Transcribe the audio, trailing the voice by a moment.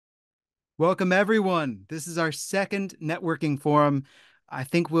Welcome, everyone. This is our second networking forum. I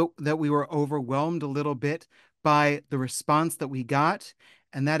think that we were overwhelmed a little bit by the response that we got,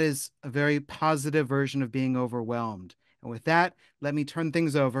 and that is a very positive version of being overwhelmed. And with that, let me turn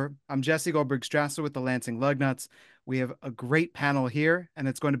things over. I'm Jesse Goldberg-Strassler with the Lansing Lugnuts. We have a great panel here, and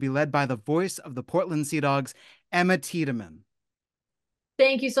it's going to be led by the voice of the Portland Sea Dogs, Emma Tiedemann.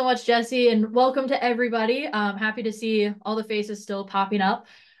 Thank you so much, Jesse, and welcome to everybody. Happy to see all the faces still popping up.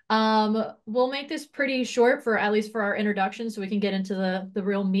 We'll make this pretty short for at least for our introduction so we can get into the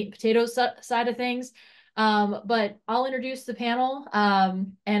real meat and potatoes side of things. But I'll introduce the panel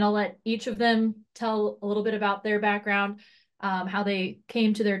and I'll let each of them tell a little bit about their background, how they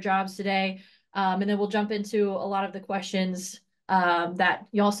came to their jobs today. And then we'll jump into a lot of the questions that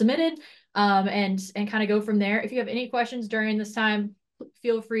y'all submitted and kind of go from there. If you have any questions during this time,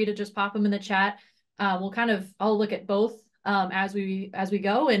 feel free to just pop them in the chat. I'll look at both as we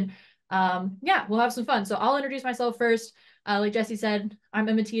go, and yeah, we'll have some fun. So I'll introduce myself first. Like Jesse said, I'm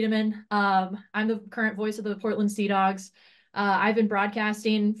Emma Tiedemann. I'm the current voice of the Portland Sea Dogs. I've been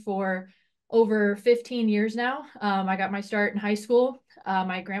broadcasting for over 15 years now. I got my start in high school.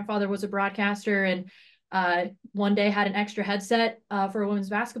 My grandfather was a broadcaster, and one day had an extra headset for a women's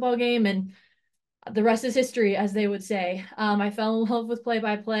basketball game, and the rest is history, as they would say. I fell in love with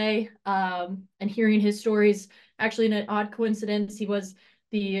play-by-play and hearing his stories. Actually, in an odd coincidence, he was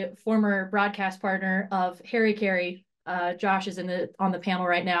the former broadcast partner of Caray. Josh is on the panel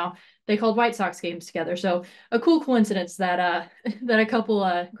right now. They called White Sox games together. So a cool coincidence that that a couple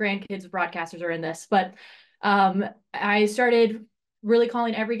grandkids of broadcasters are in this. But I started really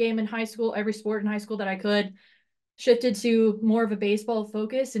calling every game in high school, every sport in high school that I could. Shifted to more of a baseball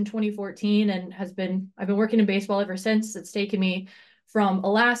focus in 2014 and I've been working in baseball ever since. It's taken me from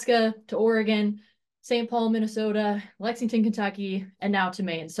Alaska to Oregon, St. Paul, Minnesota, Lexington, Kentucky, and now to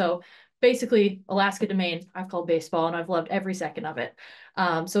Maine. So basically Alaska to Maine, I've called baseball and I've loved every second of it.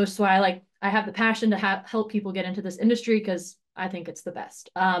 So it's why I have the passion to help people get into this industry because I think it's the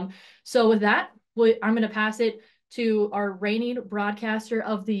best. So with that, I'm going to pass it to our reigning broadcaster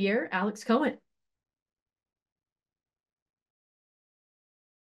of the year, Alex Cohen.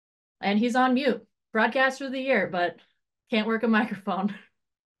 And he's on mute. Broadcaster of the year, but can't work a microphone.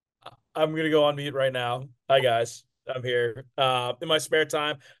 I'm gonna go on mute right now. Hi guys, I'm here. In my spare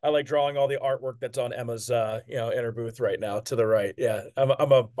time, I like drawing all the artwork that's on Emma's in her booth right now to the right. Yeah, I'm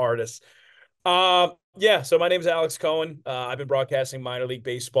a artist. Yeah, so my name is Alex Cohen. I've been broadcasting minor league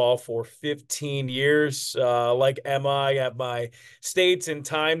baseball for 15 years. Like Emma, I have my states and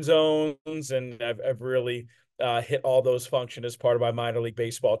time zones, and I've really hit all those functions as part of my minor league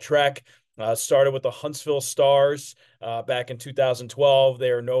baseball trek. Started with the Huntsville Stars back in 2012.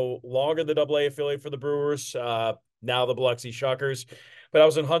 They are no longer the AA affiliate for the Brewers, now the Biloxi Shuckers. But I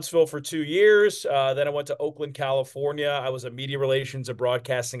was in Huntsville for 2 years. Then I went to Oakland, California. I was a media relations and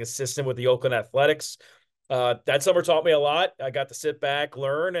broadcasting assistant with the Oakland Athletics. That summer taught me a lot. I got to sit back,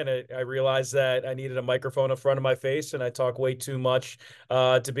 learn, and I realized that I needed a microphone in front of my face, and I talk way too much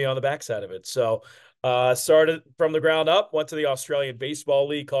to be on the backside of it. So started from the ground up, went to the Australian Baseball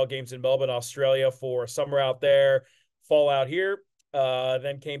League, called games in Melbourne, Australia for summer out there, fall out here.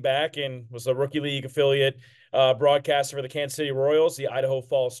 Then came back and was a rookie league affiliate broadcaster for the Kansas City Royals, the Idaho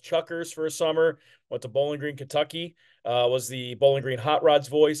Falls Chuckers for a summer. Went to Bowling Green, Kentucky. Was the Bowling Green Hot Rods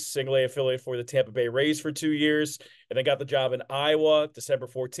voice, single A affiliate for the Tampa Bay Rays for 2 years. And then got the job in Iowa, December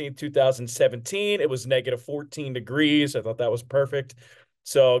 14th, 2017. It was negative 14 degrees. I thought that was perfect.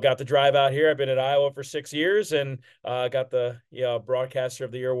 So got the drive out here. I've been in Iowa for 6 years and got the Broadcaster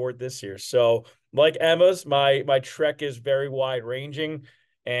of the Year award this year. So like Emma's, my trek is very wide ranging.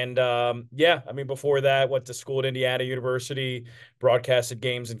 And yeah, I mean, before that, went to school at Indiana University, broadcasted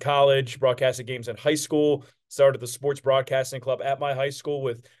games in college, broadcasted games in high school, started the sports broadcasting club at my high school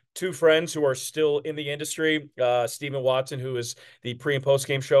with two friends who are still in the industry. Stephen Watson, who is the pre and post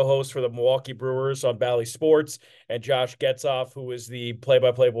game show host for the Milwaukee Brewers on Bally Sports, and Josh Getzoff, who is the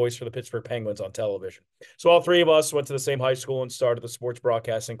play-by-play voice for the Pittsburgh Penguins on television. So all three of us went to the same high school and started the sports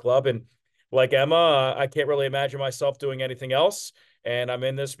broadcasting club. And like Emma, I can't really imagine myself doing anything else. And I'm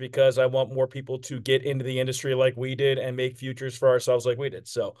in this because I want more people to get into the industry like we did and make futures for ourselves like we did.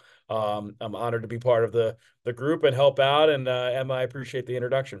 So I'm honored to be part of the group and help out. And Emma, I appreciate the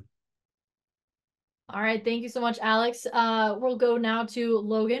introduction. All right, thank you so much, Alex. We'll go now to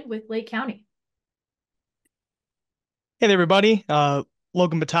Logan with Lake County. Hey there, everybody. Logan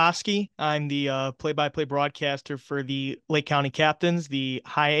Potosky. I'm the play-by-play broadcaster for the Lake County Captains, the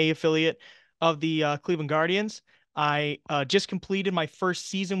High A affiliate of the Cleveland Guardians. I just completed my first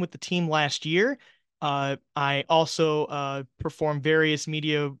season with the team last year. I also performed various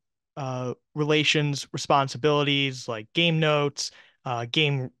media relations responsibilities like game notes,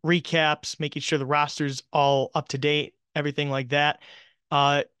 game recaps, making sure the roster's all up to date, everything like that.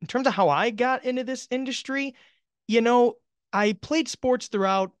 In terms of how I got into this industry, you know, I played sports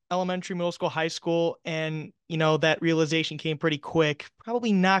throughout elementary, middle school, high school, and that realization came pretty quick.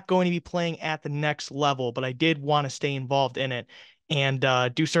 Probably not going to be playing at the next level, but I did want to stay involved in it, and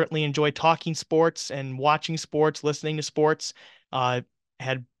do certainly enjoy talking sports and watching sports, listening to sports. Uh,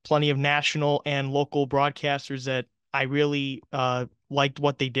 had plenty of national and local broadcasters that I really liked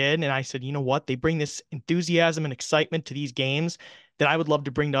what they did, and I said, you know what, they bring this enthusiasm and excitement to these games that I would love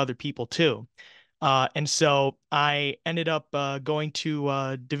to bring to other people too. And so I ended up going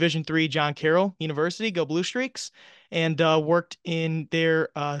to Division III John Carroll University, go Blue Streaks, and worked in their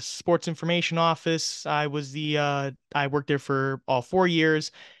sports information office. I worked there for all 4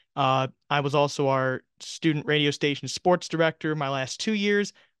 years. I was also our student radio station sports director my last 2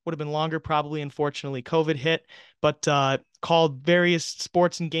 years. Would have been longer, probably. Unfortunately, COVID hit, but called various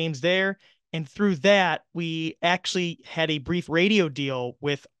sports and games there. And through that, we actually had a brief radio deal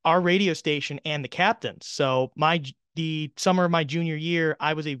with our radio station and the captains. So the summer of my junior year,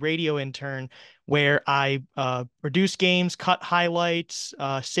 I was a radio intern where I produced games, cut highlights,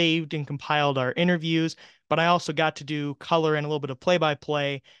 saved and compiled our interviews, but I also got to do color and a little bit of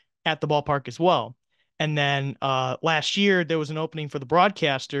play-by-play at the ballpark as well. And then last year, there was an opening for the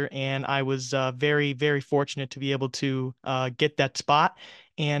broadcaster, and I was very, very fortunate to be able to get that spot.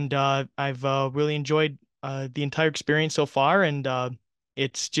 And I've really enjoyed the entire experience so far, and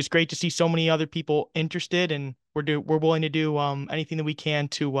it's just great to see so many other people interested, and we're willing to do anything that we can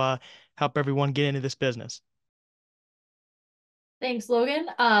to help everyone get into this business. Thanks, Logan.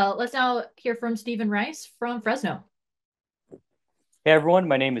 Let's now hear from Stephen Rice from Fresno. Hey everyone,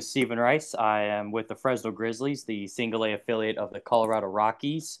 my name is Stephen Rice. I am with the Fresno Grizzlies, the single A affiliate of the Colorado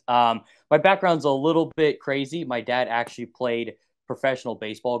Rockies. My background's a little bit crazy. My dad actually played professional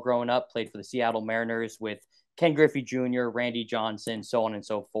baseball growing up, played for the Seattle Mariners with Ken Griffey Jr., Randy Johnson, so on and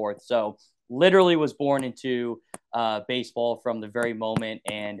so forth. So literally was born into baseball from the very moment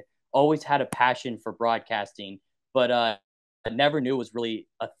and always had a passion for broadcasting, but I never knew it was really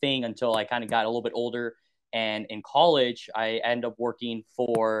a thing until I kind of got a little bit older. And in college, I ended up working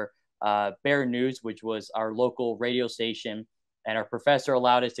for Bear News, which was our local radio station. And our professor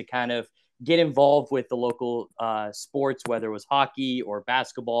allowed us to kind of get involved with the local sports, whether it was hockey or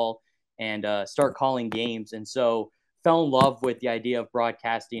basketball, and start calling games. And so fell in love with the idea of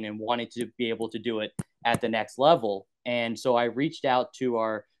broadcasting and wanted to be able to do it at the next level. And so I reached out to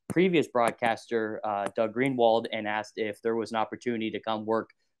our previous broadcaster, Doug Greenwald, and asked if there was an opportunity to come work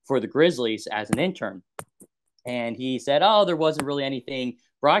for the Grizzlies as an intern. And he said, oh, there wasn't really anything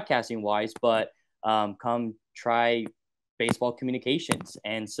broadcasting wise, but come try baseball communications.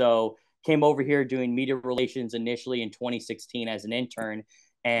 And so came over here doing media relations initially in 2016 as an intern.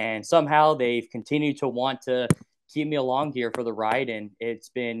 And somehow they've continued to want to keep me along here for the ride. And it's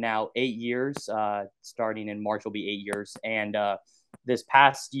been now 8 years, starting in March will be 8 years. And this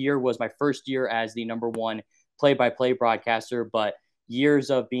past year was my first year as the number one play-by-play broadcaster, but years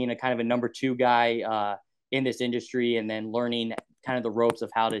of being a kind of a number two guy in this industry, and then learning kind of the ropes of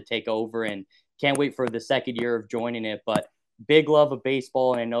how to take over, and can't wait for the second year of joining it. But big love of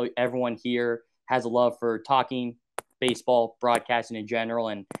baseball, and I know everyone here has a love for talking baseball, broadcasting in general,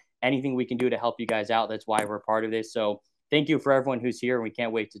 and anything we can do to help you guys out, that's why we're a part of this. So thank you for everyone who's here, and we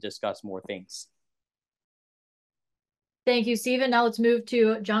can't wait to discuss more things. Thank you, Stephen. Now let's move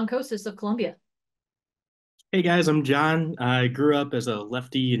to John Kocsis of Columbia. Hey guys, I'm John. I grew up as a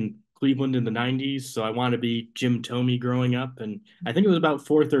lefty in Cleveland in the 90s, so I wanted to be Jim Thome growing up. And I think it was about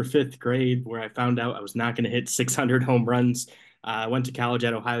fourth or fifth grade where I found out I was not going to hit 600 home runs. I went to college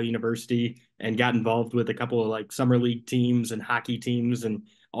at Ohio University and got involved with a couple of like summer league teams and hockey teams, and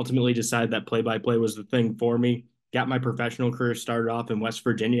ultimately decided that play-by-play was the thing for me. Got my professional career started off in West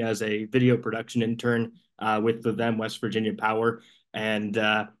Virginia as a video production intern with the then West Virginia Power, and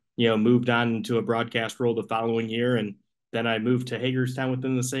moved on to a broadcast role the following year. And then I moved to Hagerstown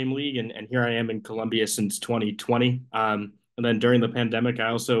within the same league, and here I am in Columbia since 2020. And then during the pandemic, I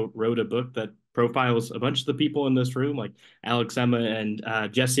also wrote a book that profiles a bunch of the people in this room, like Alex, Emma, and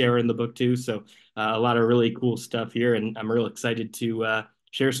Jesse are in the book too. So a lot of really cool stuff here, and I'm real excited to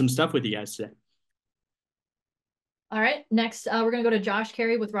share some stuff with you guys today. All right, next we're going to go to Josh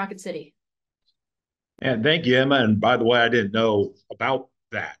Caray with Rocket City. And thank you, Emma. And by the way, I didn't know about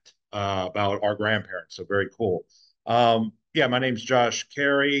that, about our grandparents. So very cool. Yeah, my name's Josh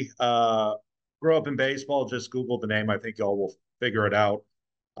Caray. Grew up in baseball. Just Google the name. I think y'all will figure it out.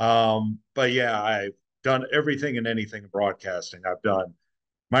 But yeah, I've done everything and anything in broadcasting. I've done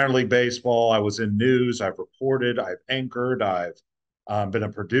minor league baseball. I was in news. I've reported. I've anchored. I've been a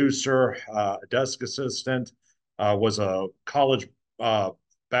producer, a desk assistant. Was a college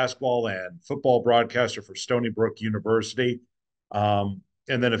basketball and football broadcaster for Stony Brook University. And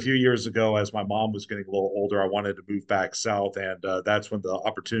then a few years ago, as my mom was getting a little older, I wanted to move back south, and that's when the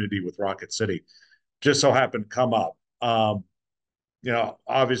opportunity with Rocket City just so happened to come up.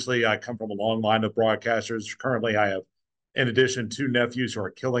 Obviously, I come from a long line of broadcasters. Currently, I have, in addition, two nephews who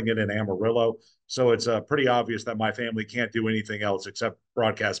are killing it in Amarillo. So it's pretty obvious that my family can't do anything else except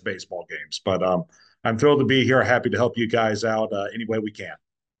broadcast baseball games. But I'm thrilled to be here. Happy to help you guys out any way we can.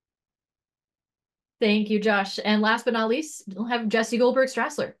 Thank you, Josh. And last but not least, we'll have Jesse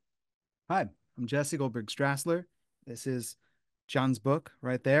Goldberg-Strassler. Hi, I'm Jesse Goldberg-Strassler. This is John's book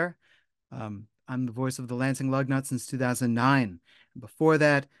right there. I'm the voice of the Lansing Lugnut since 2009. Before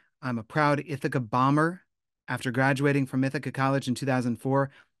that, I'm a proud Ithaca bomber. After graduating from Ithaca College in 2004,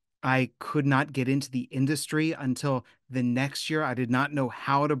 I could not get into the industry until the next year. I did not know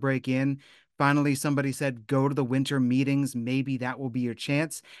how to break in. Finally, somebody said, go to the winter meetings. Maybe that will be your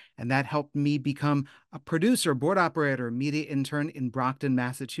chance. And that helped me become a producer, board operator, media intern in Brockton,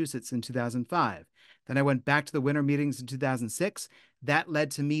 Massachusetts in 2005. Then I went back to the winter meetings in 2006. That led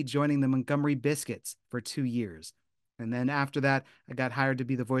to me joining the Montgomery Biscuits for 2 years. And then after that, I got hired to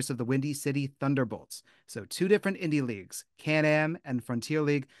be the voice of the Windy City Thunderbolts. So 2 different indie leagues, Can-Am and Frontier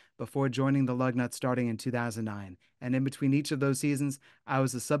League, before joining the Lugnut starting in 2009. And in between each of those seasons, I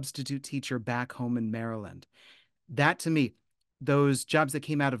was a substitute teacher back home in Maryland. That to me, those jobs that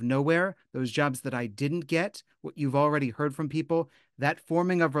came out of nowhere, those jobs that I didn't get, what you've already heard from people, that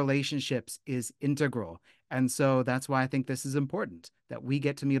forming of relationships is integral. And so that's why I think this is important, that we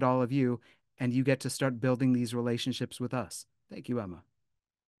get to meet all of you and you get to start building these relationships with us. Thank you, Emma.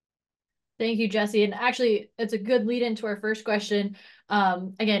 Thank you, Jesse. And actually, it's a good lead into our first question.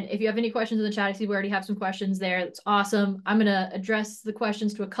 Again, if you have any questions in the chat, I see we already have some questions there. That's awesome. I'm going to address the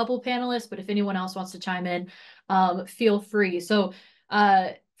questions to a couple panelists, but if anyone else wants to chime in, feel free. So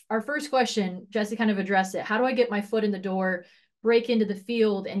our first question, Jesse kind of addressed it. How do I get my foot in the door, break into the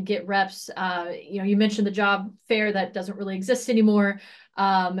field and get reps? You mentioned the job fair that doesn't really exist anymore.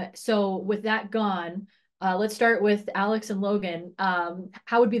 So with that gone, let's start with Alex and Logan.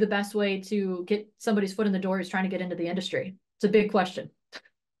 How would be the best way to get somebody's foot in the door who's trying to get into the industry? It's a big question.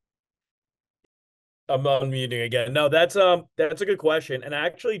 I'm unmuting again. No, that's a good question. And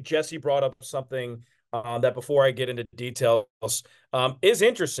actually, Jesse brought up something that before I get into details is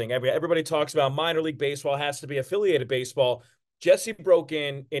interesting. I mean, everybody talks about minor league baseball has to be affiliated baseball. Jesse broke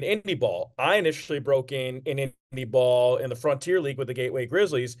in indie ball. I initially broke in indie ball in the Frontier League with the Gateway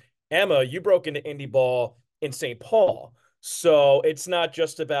Grizzlies. Emma, you broke into indie ball in St. Paul. So it's not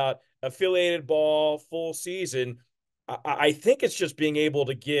just about affiliated ball full season. I think it's just being able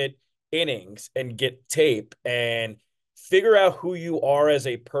to get innings and get tape and figure out who you are as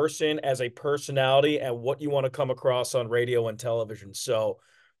a person, as a personality, and what you want to come across on radio and television. So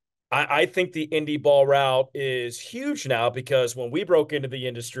I think the indie ball route is huge now because when we broke into the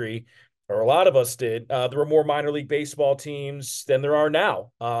industry, or a lot of us did, there were more minor league baseball teams than there are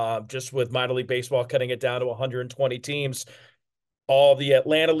now. Just with minor league baseball cutting it down to 120 teams, all the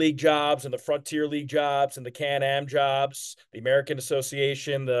Atlanta League jobs and the Frontier League jobs and the Can-Am jobs, the American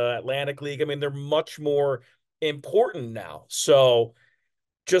Association, the Atlantic League. I mean, they're much more important now. So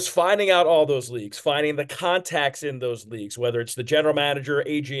just finding out all those leagues, finding the contacts in those leagues, whether it's the general manager,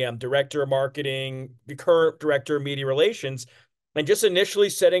 AGM, director of marketing, the current director of media relations, and just initially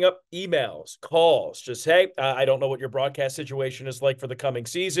setting up emails, calls, just, hey, I don't know what your broadcast situation is like for the coming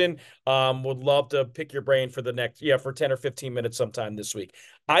season. Would love to pick your brain for the next, for 10 or 15 minutes sometime this week.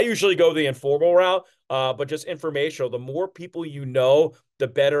 I usually go the informal route, but just informational. The more people you know, the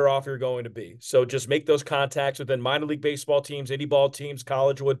better off you're going to be. So just make those contacts within minor league baseball teams, indie ball teams,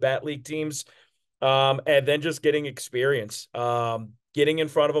 college wood bat league teams, and then just getting experience, getting in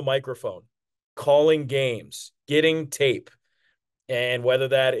front of a microphone, calling games, getting tape. And whether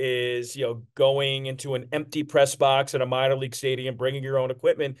that is, going into an empty press box at a minor league stadium, bringing your own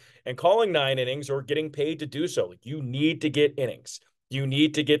equipment and calling 9 innings or getting paid to do so. You need to get innings. You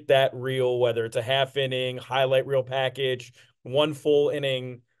need to get that reel, whether it's a half inning, highlight reel package, 1 full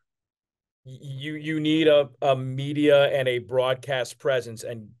inning. You need a media and a broadcast presence,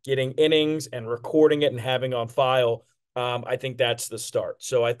 and getting innings and recording it and having on file. I think that's the start.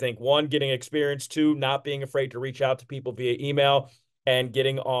 So I think 1, getting experience, 2, not being afraid to reach out to people via email and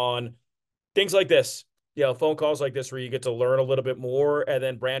getting on things like this, phone calls like this, where you get to learn a little bit more and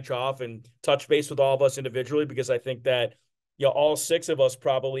then branch off and touch base with all of us individually, because I think that, all 6 of us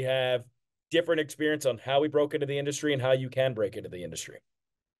probably have different experience on how we broke into the industry and how you can break into the industry.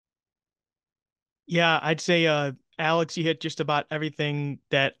 Yeah, I'd say Alex, you hit just about everything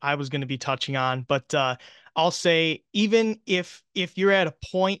that I was going to be touching on, but I'll say even if you're at a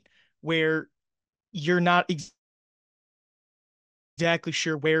point where you're not exactly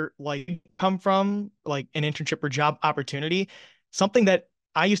sure where like you come from, like an internship or job opportunity, something that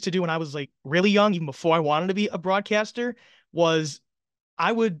I used to do when I was like really young, even before I wanted to be a broadcaster, was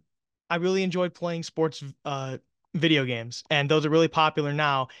I would I really enjoyed playing sports video games, and those are really popular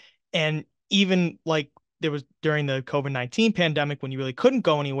now. And even like there was during the COVID-19 pandemic when you really couldn't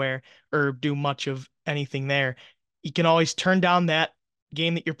go anywhere or do much of anything there, you can always turn down that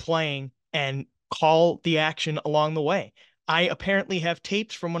game that you're playing and call the action along the way. I apparently have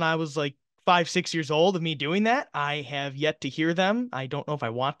tapes from when I was like 5, 6 years old of me doing that. I have yet to hear them. I don't know if I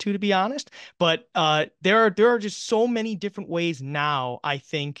want to be honest. But there are just so many different ways now, I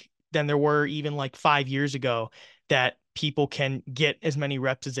think, than there were even like 5 years ago that people can get as many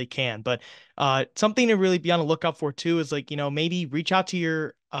reps as they can. But something to really be on the lookout for too is like, maybe reach out to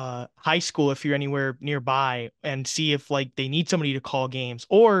your high school if you're anywhere nearby and see if like they need somebody to call games.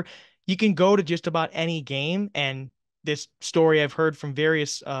 Or you can go to just about any game. And this story I've heard from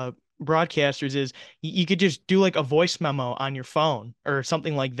various broadcasters is you could just do like a voice memo on your phone or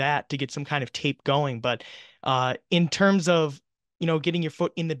something like that to get some kind of tape going. But in terms of, getting your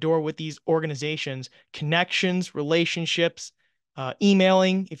foot in the door with these organizations, connections, relationships,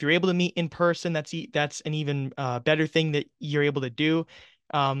 emailing, if you're able to meet in person, that's an even better thing that you're able to do.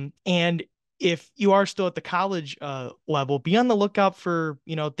 And if you are still at the college level, be on the lookout for,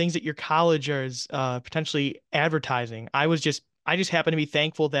 things that your college is potentially advertising. I just happen to be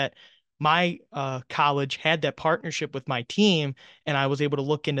thankful that my college had that partnership with my team, and I was able to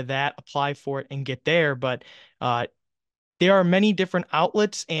look into that, apply for it, and get there. But uh, there are many different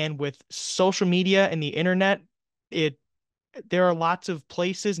outlets, and with social media and the internet, it there are lots of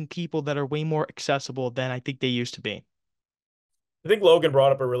places and people that are way more accessible than I think they used to be. I think Logan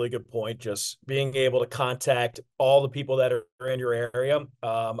brought up a really good point, just being able to contact all the people that are in your area.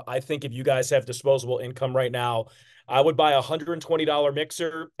 I think if you guys have disposable income right now, I would buy a $120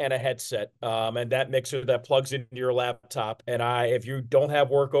 mixer and a headset, and that mixer that plugs into your laptop. And if you don't have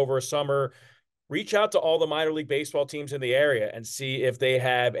work over a summer, reach out to all the minor league baseball teams in the area and see if they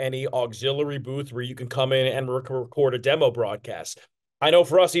have any auxiliary booth where you can come in and record a demo broadcast. I know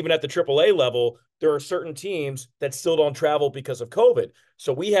for us, even at the AAA level, there are certain teams that still don't travel because of COVID.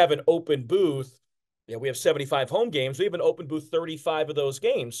 So we have an open booth. Yeah, we have 75 home games. We have an open booth 35 of those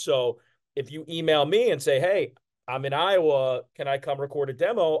games. So if you email me and say, hey, I'm in Iowa, can I come record a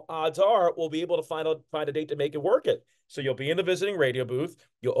demo? Odds are we'll be able to find a date to make it work it. So you'll be in the visiting radio booth.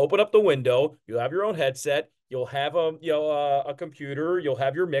 You'll open up the window. You'll have your own headset. You'll have a computer. You'll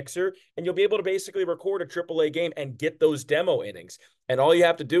have your mixer, and you'll be able to basically record a AAA game and get those demo innings. And all you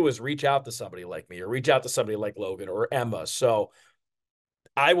have to do is reach out to somebody like me or reach out to somebody like Logan or Emma. So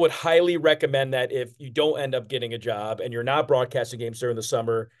I would highly recommend that if you don't end up getting a job and you're not broadcasting games during the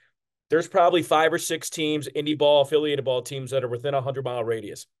summer, there's probably 5 or 6 teams, indie ball, affiliated ball teams that are within a 100-mile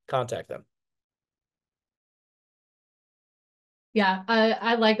radius. Contact them. Yeah,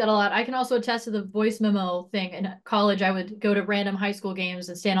 I like that a lot. I can also attest to the voice memo thing. In college, I would go to random high school games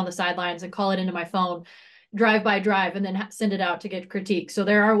and stand on the sidelines and call it into my phone, drive by drive, and then send it out to get critique. So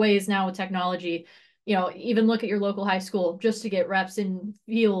there are ways now with technology, even look at your local high school just to get reps and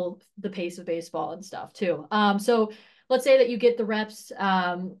feel the pace of baseball and stuff too. So let's say that you get the reps.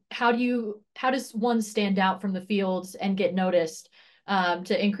 How does one stand out from the fields and get noticed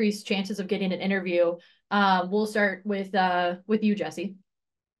to increase chances of getting an interview? We'll start with you, Jesse.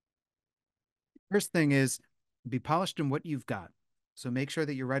 First thing is be polished in what you've got. So make sure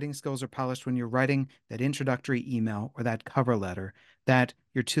that your writing skills are polished when you're writing that introductory email or that cover letter, that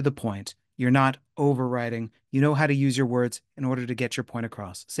you're to the point. You're not overwriting. You know how to use your words in order to get your point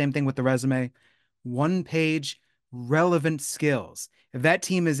across. Same thing with the resume. One page, relevant skills. If that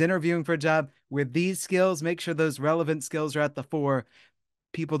team is interviewing for a job with these skills, make sure those relevant skills are at the fore.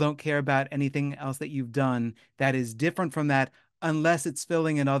 People don't care about anything else that you've done that is different from that unless it's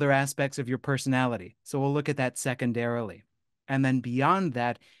filling in other aspects of your personality. So we'll look at that secondarily. And then beyond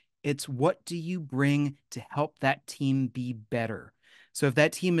that, it's what do you bring to help that team be better? So if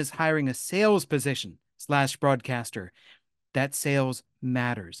that team is hiring a sales position / broadcaster, that sales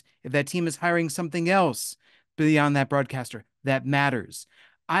matters. If that team is hiring something else beyond that broadcaster, that matters.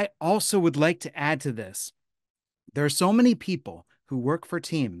 I also would like to add to this. There are so many people who work for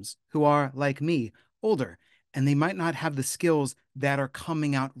teams who are, like me, older, and they might not have the skills that are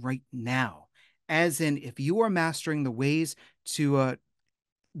coming out right now. As in, if you are mastering the ways to,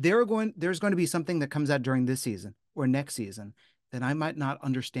 there's going to be something that comes out during this season or next season that I might not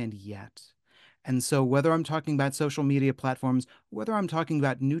understand yet. And so, whether I'm talking about social media platforms, whether I'm talking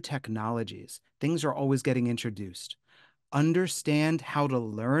about new technologies, things are always getting introduced. Understand how to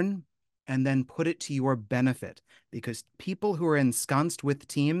learn and then put it to your benefit, because people who are ensconced with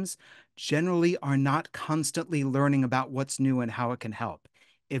teams generally are not constantly learning about what's new and how it can help.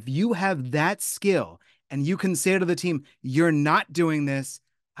 If you have that skill and you can say to the team, you're not doing this,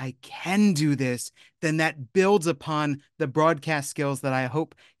 I can do this, then that builds upon the broadcast skills that I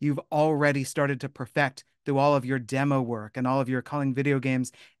hope you've already started to perfect through all of your demo work and all of your calling video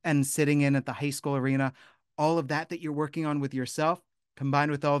games and sitting in at the high school arena. All of that you're working on with yourself,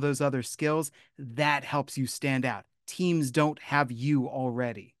 combined with all those other skills, that helps you stand out. Teams don't have you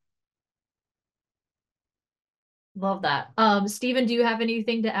already. Love that. Steven, do you have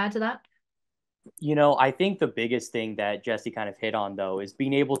anything to add to that? I think the biggest thing that Jesse kind of hit on, though, is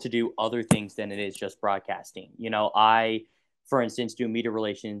being able to do other things than it is just broadcasting. I, for instance, do media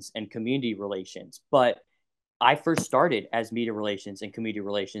relations and community relations, but I first started as media relations and community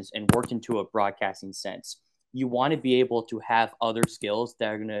relations and worked into a broadcasting sense. You want to be able to have other skills that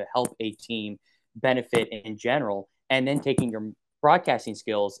are going to help a team benefit in general, and then taking your broadcasting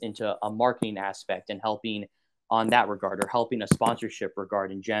skills into a marketing aspect and helping on that regard, or helping a sponsorship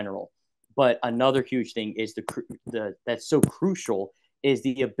regard in general. But another huge thing is the that's so crucial is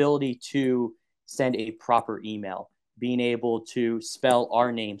the ability to send a proper email, being able to spell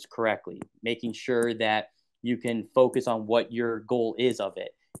our names correctly, making sure that you can focus on what your goal is of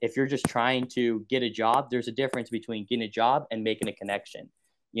it. If you're just trying to get a job, there's a difference between getting a job and making a connection.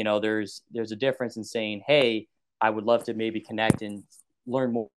 There's a difference in saying, hey, I would love to maybe connect and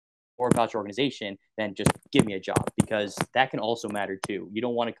learn more about your organization than just give me a job, because that can also matter too. You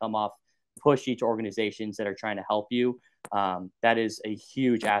don't want to come off pushy to organizations that are trying to help you. That is a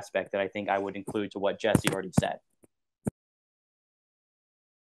huge aspect that I think I would include to what Jesse already said.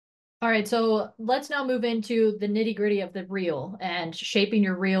 All right, so let's now move into the nitty gritty of the reel and shaping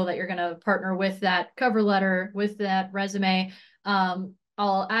your reel that you're going to partner with that cover letter, with that resume.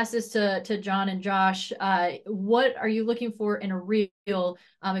 I'll ask this to John and Josh. What are you looking for in a reel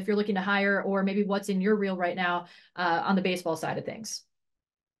if you're looking to hire, or maybe what's in your reel right now on the baseball side of things?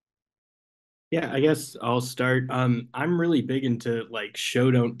 Yeah, I guess I'll start. I'm really big into like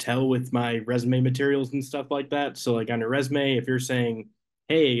show don't tell with my resume materials and stuff like that. So like on a resume, if you're saying,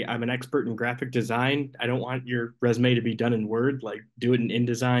 "Hey, I'm an expert in graphic design," I don't want your resume to be done in Word. Like do it in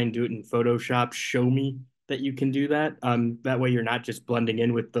InDesign, do it in Photoshop. Show me that you can do that. That way you're not just blending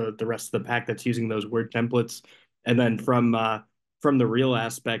in with the rest of the pack that's using those Word templates. And then from the real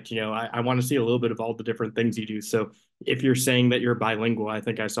aspect, I want to see a little bit of all the different things you do. So if you're saying that you're bilingual, I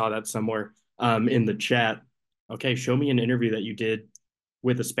think I saw that somewhere in the chat. Okay, show me an interview that you did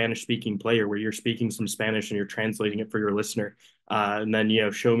with a Spanish speaking player where you're speaking some Spanish and you're translating it for your listener. And then,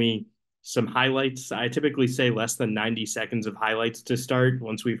 show me some highlights. I typically say less than 90 seconds of highlights to start.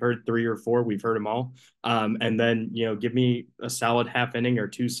 Once we've heard 3 or 4, we've heard them all. And then, give me a solid half inning or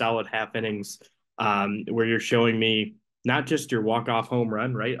 2 solid half innings where you're showing me not just your walk-off home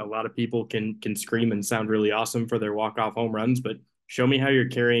run, right? A lot of people can scream and sound really awesome for their walk-off home runs, but show me how you're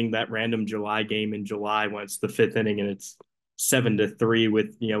carrying that random July game in July when it's the 5th inning and it's 7-3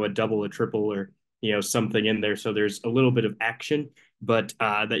 with, a double, a triple, or, something in there. So there's a little bit of action, but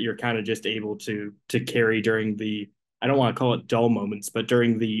that you're kind of just able to carry during the, I don't want to call it dull moments, but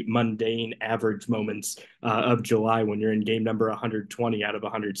during the mundane average moments of July when you're in game number 120 out of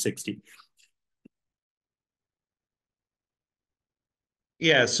 160.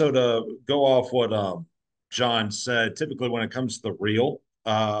 Yeah, so to go off what John said, typically when it comes to the reel,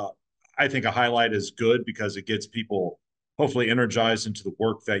 I think a highlight is good because it gets people hopefully energized into the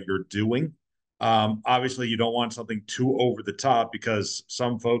work that you're doing. Obviously, you don't want something too over the top because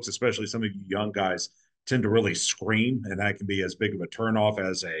some folks, especially some of you young guys, tend to really scream, and that can be as big of a turnoff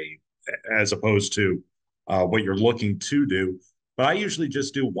as opposed to what you're looking to do. But I usually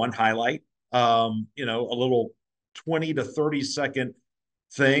just do one highlight, a little 20 to 30-second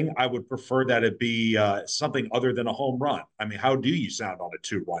thing. I would prefer that it be something other than a home run. I mean, how do you sound on a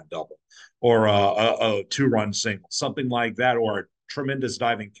 2-run double or a 2-run single, something like that, or a tremendous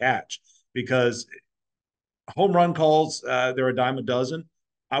diving catch? Because home run calls, they're a dime a dozen.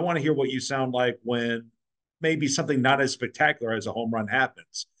 I want to hear what you sound like when maybe something not as spectacular as a home run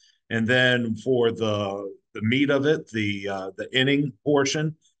happens. And then for the meat of it, the inning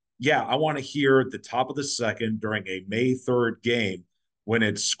portion, yeah, I want to hear the top of the second during a May 3rd game when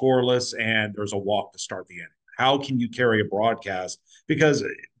it's scoreless and there's a walk to start the inning. How can you carry a broadcast? Because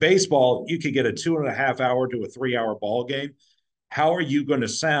baseball, you could get a 2.5 hour to a 3 hour ball game. How are you going to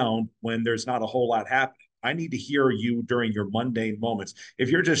sound when there's not a whole lot happening? I need to hear you during your mundane moments. If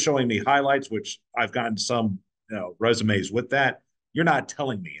you're just showing me highlights, which I've gotten some resumes with that, you're not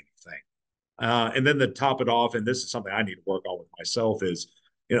telling me anything. And then to top it off, and this is something I need to work on with myself, is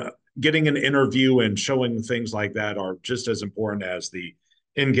getting an interview and showing things like that are just as important as the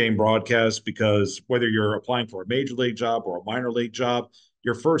in-game broadcast, because whether you're applying for a major league job or a minor league job,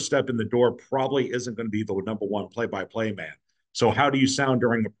 your first step in the door probably isn't going to be the number one play-by-play man. So how do you sound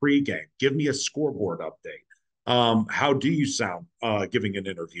during a pregame? Give me a scoreboard update. How do you sound giving an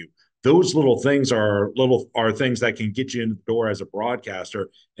interview? Those little things are things that can get you in the door as a broadcaster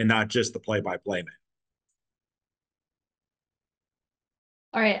and not just the play-by-play man.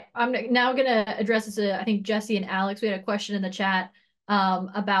 All right, I'm now going to address this to, I think, Jesse and Alex. We had a question in the chat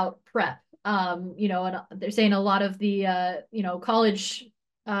about prep. And they're saying a lot of the, college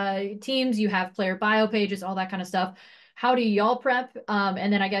teams, you have player bio pages, all that kind of stuff. How do y'all prep?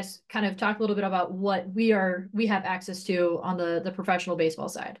 And then I guess kind of talk a little bit about what we have access to on the professional baseball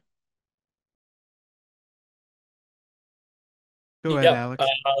side. Go ahead,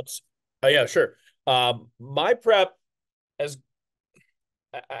 Alex. Yeah, sure. My prep, as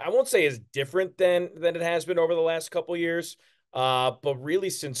I won't say is different than it has been over the last couple of years, but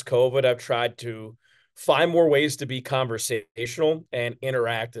really since COVID, I've tried to find more ways to be conversational and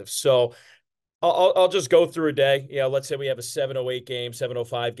interactive. So I'll just go through a day. Let's say we have a 7:08 game,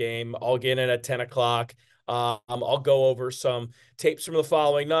 7:05 game. I'll get in at 10 o'clock. I'll go over some tapes from the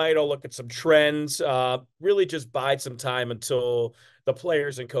following night. I'll look at some trends. Really just bide some time until the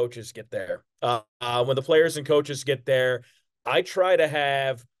players and coaches get there. When the players and coaches get there, I try to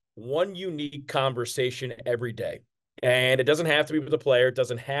have one unique conversation every day. And it doesn't have to be with the player. It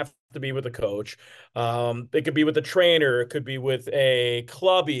doesn't have to be with the coach. It could be with the trainer. It could be with a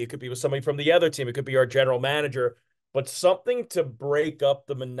clubby. It could be with somebody from the other team. It could be our general manager. But something to break up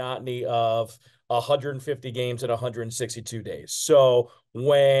the monotony of 150 games in 162 days. So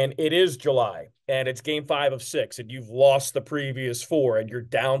when it is July and it's game 5 of 6 and you've lost the previous 4 and you're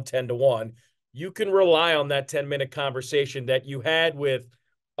down 10-1, you can rely on that 10-minute conversation that you had with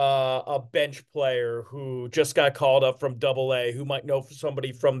a bench player who just got called up from AA, who might know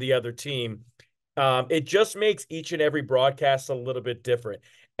somebody from the other team. It just makes each and every broadcast a little bit different.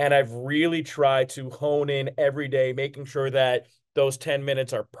 And I've really tried to hone in every day, making sure that those 10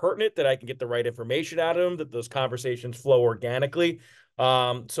 minutes are pertinent, that I can get the right information out of them, that those conversations flow organically.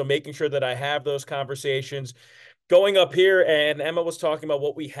 So making sure that I have those conversations. Going up here, and Emma was talking about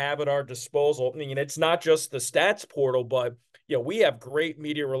what we have at our disposal. I mean, it's not just the stats portal, but we have great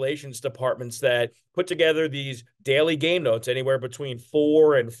media relations departments that put together these daily game notes, anywhere between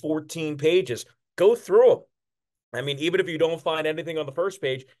 4 and 14 pages. Go through them. I mean, even if you don't find anything on the first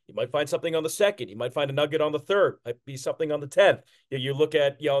page, you might find something on the second. You might find a nugget on the third. Might be something on the 10th. You look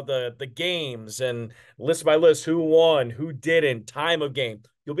at the games and list by list, who won, who didn't, time of game.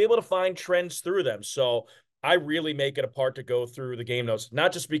 You'll be able to find trends through them. So I really make it a part to go through the game notes,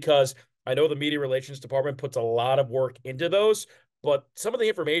 not just because I know the media relations department puts a lot of work into those, but some of the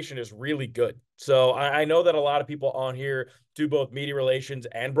information is really good. So I know that a lot of people on here do both media relations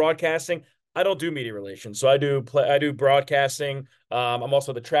and broadcasting. I don't do media relations, so I do broadcasting. I'm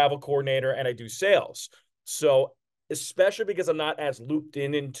also the travel coordinator, and I do sales. So especially because I'm not as looped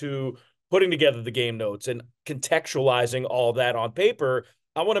into putting together the game notes and contextualizing all that on paper,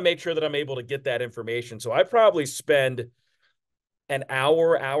 I want to make sure that I'm able to get that information. So I probably spend an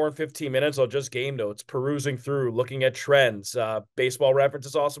hour and 15 minutes on just game notes, perusing through, looking at trends. Baseball Reference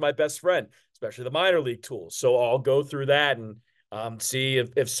is also my best friend, especially the minor league tools. So I'll go through that and see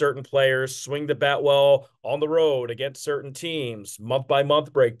if certain players swing the bat well on the road against certain teams, month by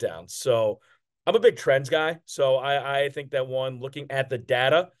month breakdowns. So I'm a big trends guy. So I think that looking at the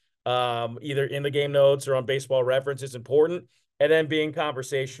data, either in the game notes or on Baseball Reference, is important. And then being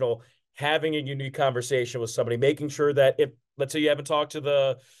conversational, having a unique conversation with somebody, making sure that if, let's say you haven't talked to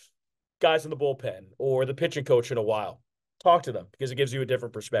the guys in the bullpen or the pitching coach in a while, talk to them because it gives you a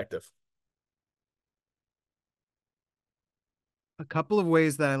different perspective. A couple of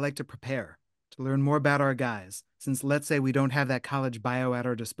ways that I like to prepare to learn more about our guys, since let's say we don't have that college bio at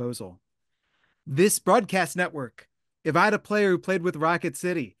our disposal. This broadcast network, if I had a player who played with Rocket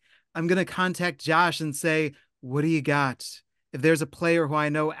City, I'm going to contact Josh and say, what do you got? If there's a player who I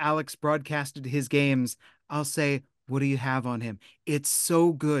know Alex broadcasted his games, I'll say, what do you have on him? It's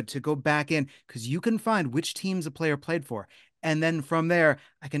so good to go back in because you can find which teams a player played for. And then from there,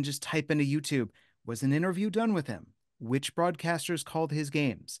 I can just type into YouTube, was an interview done with him? Which broadcasters called his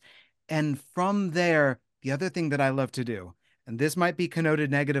games? And from there, the other thing that I love to do, and this might be connoted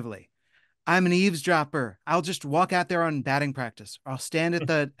negatively, I'm an eavesdropper. I'll just walk out there on batting practice. Or I'll stand at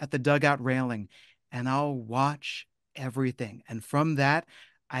the dugout railing and I'll watch everything. And from that,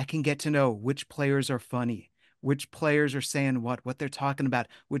 I can get to know which players are funny, which players are saying what they're talking about,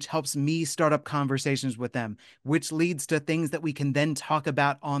 which helps me start up conversations with them, which leads to things that we can then talk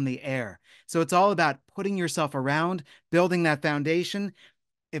about on the air. So it's all about putting yourself around, building that foundation.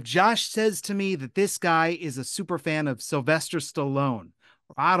 If Josh says to me that this guy is a super fan of Sylvester Stallone,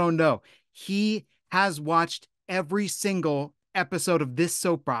 or I don't know, he has watched every single episode of this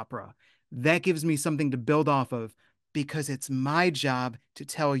soap opera, that gives me something to build off of because it's my job to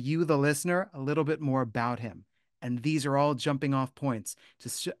tell you, the listener, a little bit more about him. And these are all jumping off points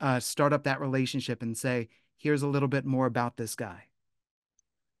to start up that relationship and say, here's a little bit more about this guy.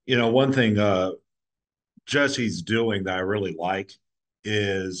 One thing Jesse's doing that I really like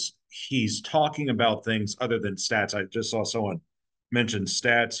is he's talking about things other than stats. I just saw someone mention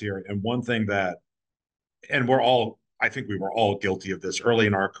stats here. And one thing that, and I think we were all guilty of this early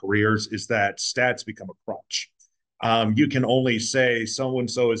in our careers, is that stats become a crutch. You can only say so and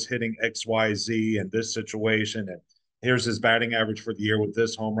so is hitting XYZ in this situation, and here's his batting average for the year with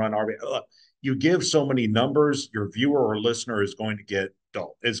this home run. You give so many numbers, your viewer or listener is going to get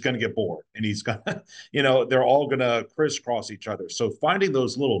dull. It's going to get bored, and he's going to, they're all going to crisscross each other. So finding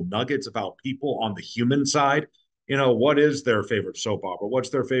those little nuggets about people on the human side, what is their favorite soap opera? What's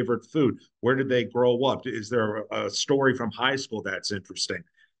their favorite food? Where did they grow up? Is there a story from high school that's interesting?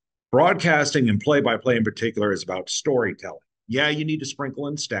 Broadcasting and play-by-play in particular is about storytelling. Yeah, you need to sprinkle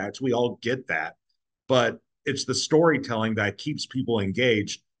in stats. We all get that. But it's the storytelling that keeps people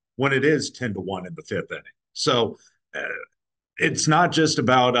engaged when it is 10-1 in the fifth inning. So it's not just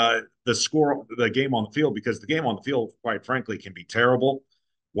about the score, the game on the field, because the game on the field, quite frankly, can be terrible.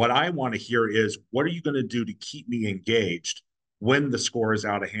 What I want to hear is, what are you going to do to keep me engaged when the score is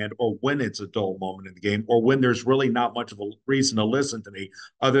out of hand, or when it's a dull moment in the game, or when there's really not much of a reason to listen to me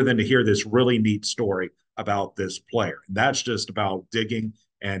other than to hear this really neat story about this player. And that's just about digging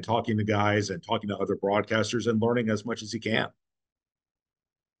and talking to guys and talking to other broadcasters and learning as much as you can.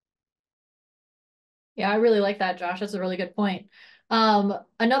 Yeah, I really like that, Josh. That's a really good point.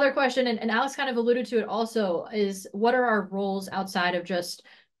 Another question, and Alex kind of alluded to it also, is what are our roles outside of just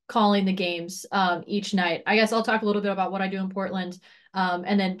calling the games each night? I guess I'll talk a little bit about what I do in Portland.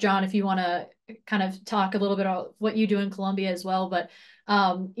 And then John, if you want to kind of talk a little bit about what you do in Columbia as well. But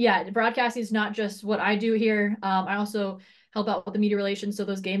yeah, broadcasting is not just what I do here. I also help out with the media relations. So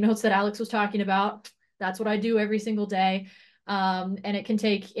those game notes that Alex was talking about, that's what I do every single day. And it can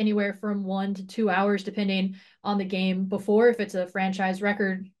take anywhere from 1 to 2 hours, depending on the game before. If it's a franchise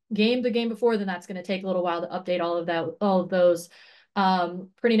record game, the game before, then that's going to take a little while to update all of those.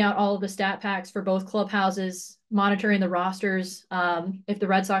 Printing out all of the stat packs for both clubhouses, monitoring the rosters. If the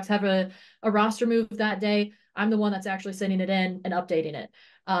Red Sox have a roster move that day, I'm the one that's actually sending it in and updating it.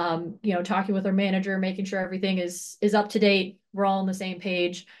 Talking with our manager, making sure everything is up to date. We're all on the same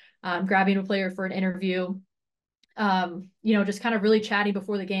page. Grabbing a player for an interview. Just kind of really chatting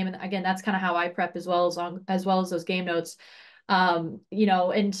before the game. And again, that's kind of how I prep as well as those game notes. And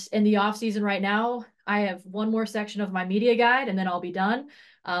in the off season right now, I have one more section of my media guide and then I'll be done.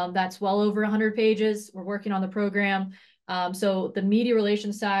 That's well over 100 pages. We're working on the program. So the media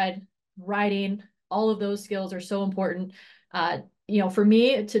relations side, writing, all of those skills are so important. For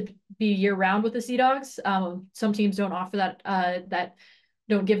me to be year round with the Sea Dogs, some teams don't offer that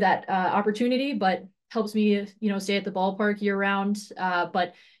don't give that opportunity, but helps me, stay at the ballpark year round.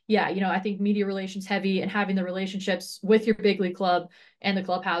 But yeah, I think media relations heavy and having the relationships with your big league club and the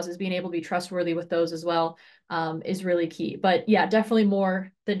clubhouses, being able to be trustworthy with those as well, is really key. But yeah, definitely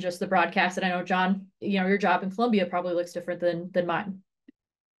more than just the broadcast. And I know, John, your job in Columbia probably looks different than mine.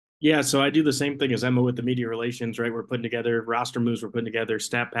 Yeah, so I do the same thing as Emma with the media relations, right? We're putting together roster moves, we're putting together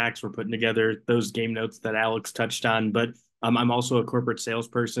stat packs, we're putting together those game notes that Alex touched on. But I'm also a corporate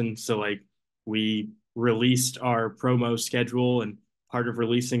salesperson. So we released our promo schedule, and part of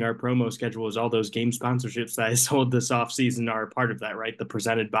releasing our promo schedule is all those game sponsorships that I sold this offseason are a part of that, right? The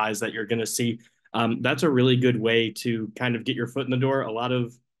presented buys that you're going to see. That's a really good way to kind of get your foot in the door. A lot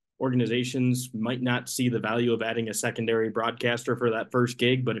of organizations might not see the value of adding a secondary broadcaster for that first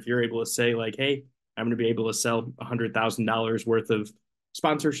gig, but if you're able to say hey, I'm going to be able to sell $100,000 worth of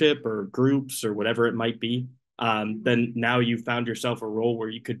sponsorship or groups or whatever it might be, then now you've found yourself a role where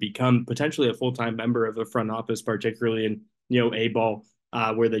you could become potentially a full-time member of a front office, particularly in, A-ball,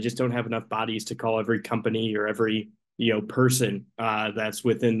 where they just don't have enough bodies to call every company or every, person that's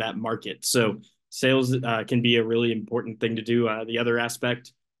within that market. So sales can be a really important thing to do. The other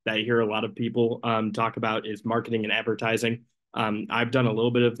aspect that I hear a lot of people talk about is marketing and advertising. I've done a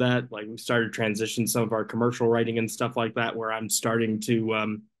little bit of that. We started transition some of our commercial writing and stuff like that, where I'm starting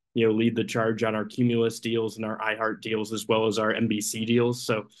to lead the charge on our Cumulus deals and our iHeart deals, as well as our NBC deals.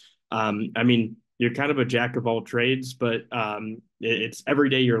 So, I mean, you're kind of a jack of all trades, but it's every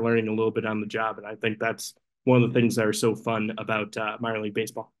day you're learning a little bit on the job. And I think that's one of the things that are so fun about minor league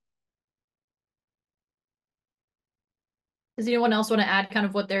baseball. Does anyone else want to add kind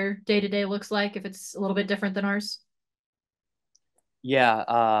of what their day-to-day looks like if it's a little bit different than ours?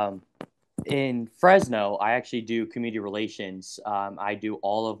 Yeah, in Fresno, I actually do community relations. I do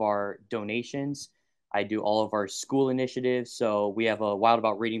all of our donations. I do all of our school initiatives. So we have a Wild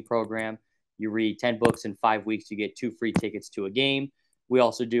About Reading program. You read 10 books in 5 weeks, you get 2 free tickets to a game. We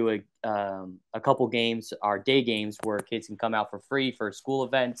also do a couple games, our day games, where kids can come out for free for school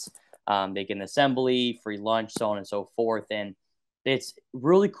events. They get an assembly, free lunch, so on and so forth. And it's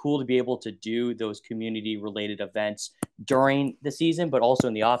really cool to be able to do those community related events during the season, but also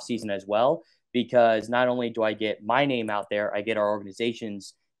in the off season as well, because not only do I get my name out there, I get our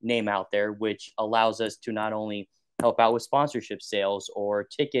organization's name out there, which allows us to not only help out with sponsorship sales or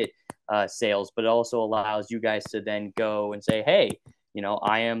ticket sales, but it also allows you guys to then go and say, hey,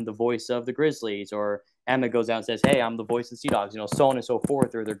 I am the voice of the Grizzlies, or Emma goes out and says, hey, I'm the voice of the Sea Dogs, so on and so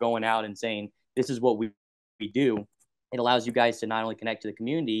forth, or they're going out and saying, this is what we do. It allows you guys to not only connect to the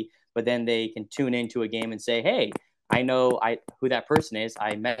community, but then they can tune into a game and say, hey, I know who that person is.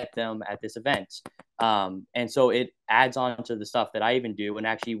 I met them at this event. And so it adds on to the stuff that I even do, and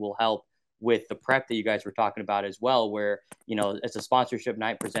actually will help with the prep that you guys were talking about as well, where, it's a sponsorship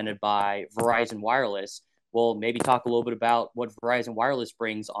night presented by Verizon Wireless. Well, maybe talk a little bit about what Verizon Wireless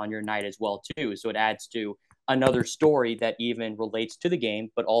brings on your night as well, too. So it adds to another story that even relates to the game,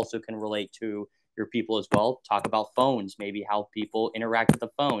 but also can relate to your people as well. Talk about phones, maybe how people interact with the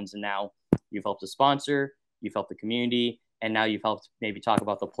phones. And now you've helped a sponsor, you've helped the community, and now you've helped maybe talk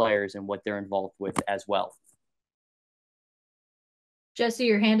about the players and what they're involved with as well. Jesse,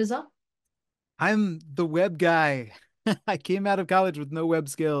 your hand is up. I'm the web guy. I came out of college with no web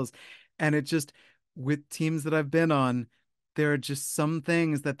skills. And it just, with teams that I've been on, there are just some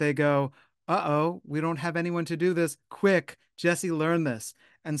things that they go, uh-oh, we don't have anyone to do this. Quick, Jesse, learn this.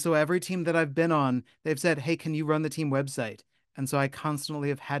 And so every team that I've been on, they've said, hey, can you run the team website? And so I constantly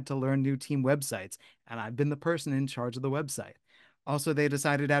have had to learn new team websites. And I've been the person in charge of the website. Also, they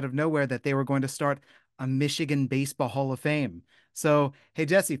decided out of nowhere that they were going to start a Michigan Baseball Hall of Fame. So, hey,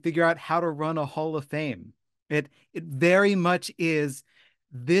 Jesse, figure out how to run a Hall of Fame. It very much is,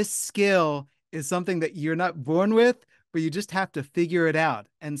 this skill is something that you're not born with, but you just have to figure it out.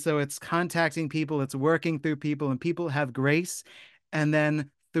 And so it's contacting people, it's working through people, and people have grace. And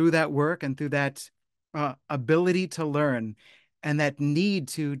then through that work and through that ability to learn and that need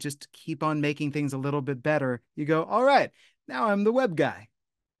to just keep on making things a little bit better, you go, all right, now I'm the web guy.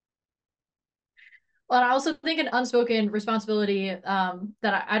 Well, I also think an unspoken responsibility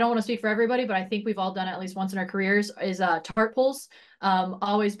that I don't want to speak for everybody, but I think we've all done it at least once in our careers is tarp pulls.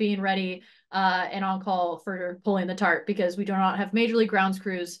 Always being ready and on call for pulling the tarp, because we do not have major league grounds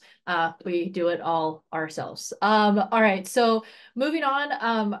crews. We do it all ourselves. All right, so moving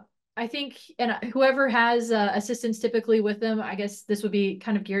on. I think, and whoever has assistants typically with them, I guess this would be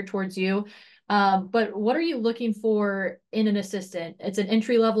kind of geared towards you. But what are you looking for in an assistant? It's an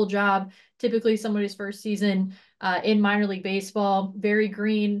entry-level job, typically somebody's first season in minor league baseball, very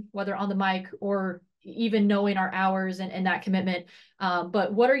green, whether on the mic or even knowing our hours and that commitment.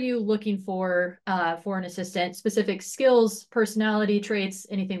 But what are you looking for an assistant? Specific skills, personality traits,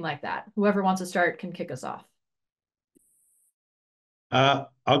 anything like that? Whoever wants to start can kick us off.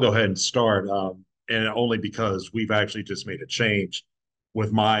 I'll go ahead and start, and only because we've actually just made a change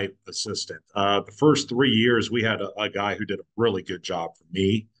with my assistant. The first 3 years, we had a guy who did a really good job for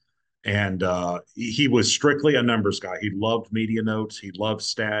me, and he was strictly a numbers guy. He loved media notes. He loved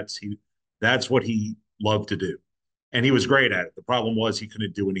stats. That's what he loved to do, and he was great at it. The problem was he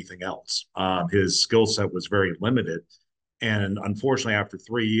couldn't do anything else. His skill set was very limited, and unfortunately, after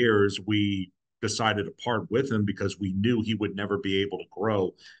 3 years, we decided to part with him because we knew he would never be able to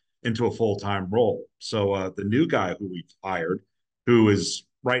grow into a full-time role. So the new guy who we've hired, who is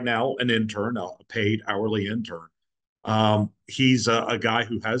right now an intern, a paid hourly intern, he's a guy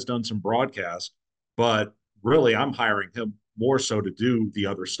who has done some broadcast, but really I'm hiring him more so to do the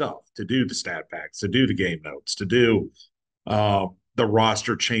other stuff, to do the stat packs, to do the game notes, to do the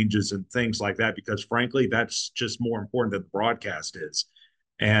roster changes and things like that, because frankly, that's just more important than the broadcast is.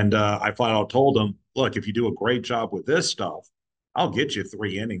 And I flat out told him, look, if you do a great job with this stuff, I'll get you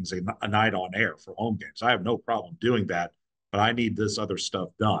 3 innings a night on air for home games. I have no problem doing that, but I need this other stuff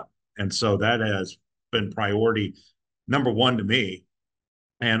done. And so that has been priority number one to me.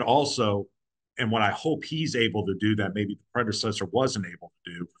 And also, and what I hope he's able to do that maybe the predecessor wasn't able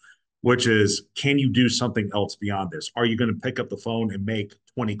to do, which is, can you do something else beyond this? Are you going to pick up the phone and make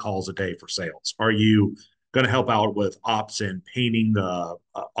 20 calls a day for sales? Are you going to help out with ops and painting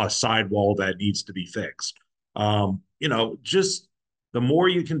a sidewall that needs to be fixed? Just the more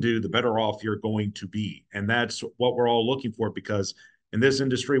you can do, the better off you're going to be. And that's what we're all looking for, because in this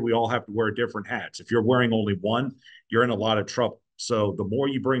industry, we all have to wear different hats. If you're wearing only one, you're in a lot of trouble. So the more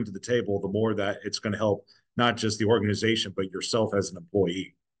you bring to the table, the more that it's going to help not just the organization, but yourself as an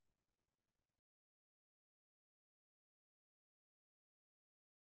employee.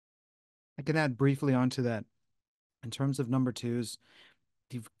 I can add briefly onto that. In terms of number twos,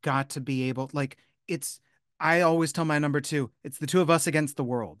 you've got to be able, like, I always tell my number two, it's the two of us against the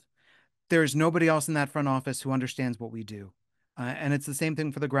world. There's nobody else in that front office who understands what we do. And it's the same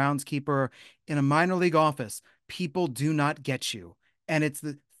thing for the groundskeeper in a minor league office. People do not get you. And it's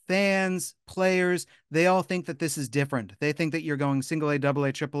the fans, players, they all think that this is different. They think that you're going single A, double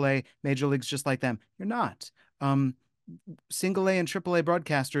A, triple A, major leagues just like them. You're not. Single A and triple A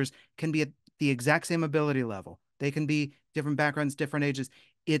broadcasters can be at the exact same ability level. They can be different backgrounds, different ages.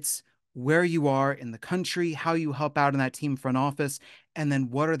 It's where you are in the country, how you help out in that team front office, and then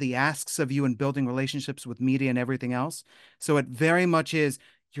what are the asks of you in building relationships with media and everything else. So it very much is,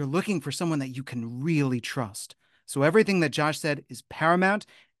 you're looking for someone that you can really trust. So everything that Josh said is paramount.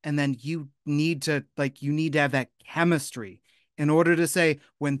 And then you need to have that chemistry in order to say,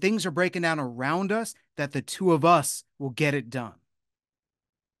 when things are breaking down around us, that the two of us will get it done.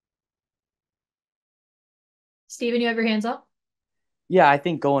 Steven, you have your hands up? Yeah, I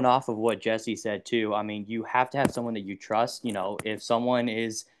think going off of what Jesse said too, I mean, you have to have someone that you trust. If someone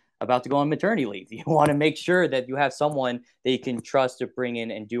is about to go on maternity leave, you want to make sure that you have someone that you can trust to bring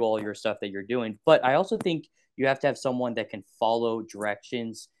in and do all your stuff that you're doing. But I also think you have to have someone that can follow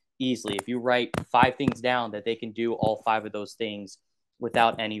directions easily. If you write 5 things down, that they can do all 5 of those things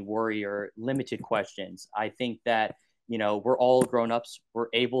without any worry or limited questions. I think that, we're all grown-ups. We're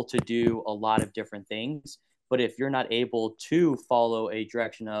able to do a lot of different things. But if you're not able to follow a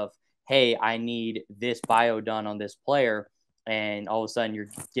direction of, hey, I need this bio done on this player, and all of a sudden you're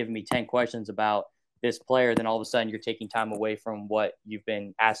giving me 10 questions about this player, then all of a sudden you're taking time away from what you've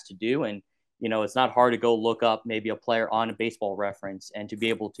been asked to do. And, it's not hard to go look up maybe a player on a Baseball Reference and to be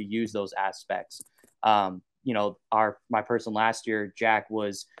able to use those aspects. My person last year, Jack,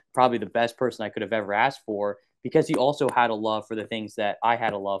 was probably the best person I could have ever asked for, because he also had a love for the things that I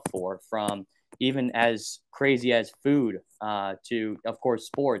had a love for, from even as crazy as food to, of course,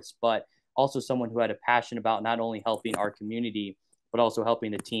 sports, but also someone who had a passion about not only helping our community, but also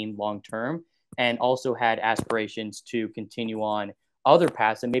helping the team long term, and also had aspirations to continue on other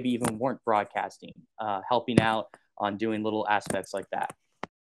paths and maybe even weren't broadcasting, helping out on doing little aspects like that.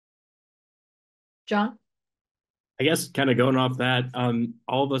 John? I guess kind of going off that,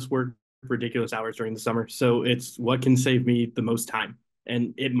 all of us work ridiculous hours during the summer. So it's what can save me the most time.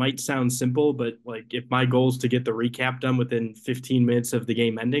 And it might sound simple, but like, if my goal is to get the recap done within 15 minutes of the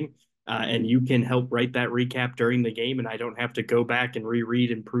game ending, and you can help write that recap during the game, and I don't have to go back and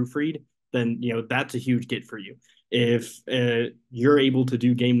reread and proofread, then, that's a huge get for you. If you're able to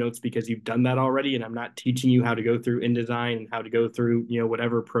do game notes because you've done that already, and I'm not teaching you how to go through InDesign and how to go through,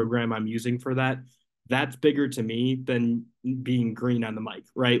 whatever program I'm using for that, that's bigger to me than being green on the mic,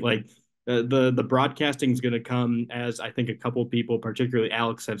 right? Like, the broadcasting is going to come, as I think a couple of people, particularly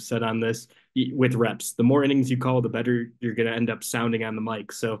Alex, have said on this, with reps. The more innings you call, the better you're going to end up sounding on the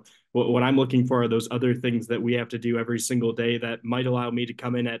mic. So what I'm looking for are those other things that we have to do every single day that might allow me to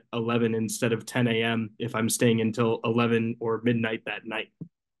come in at 11 instead of 10 a.m. if I'm staying until 11 or midnight that night.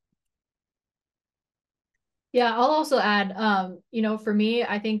 Yeah, I'll also add, for me,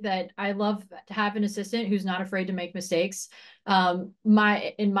 I think that I love to have an assistant who's not afraid to make mistakes. In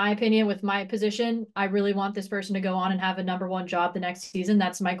my opinion, with my position, I really want this person to go on and have a number 1 job the next season.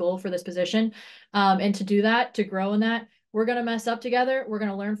 That's my goal for this position. And to do that, to grow in that, we're going to mess up together. We're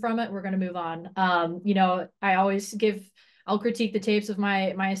going to learn from it. We're going to move on. I'll critique the tapes of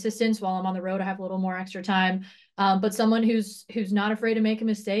my assistants while I'm on the road. I have a little more extra time. But someone who's not afraid to make a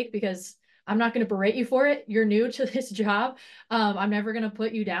mistake, because I'm not going to berate you for it. You're new to this job. I'm never going to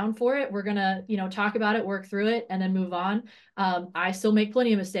put you down for it. We're going to, talk about it, work through it, and then move on. I still make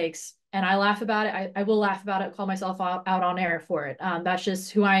plenty of mistakes, and I laugh about it. I will laugh about it, call myself out on air for it. That's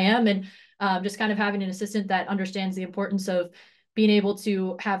just who I am. And just kind of having an assistant that understands the importance of being able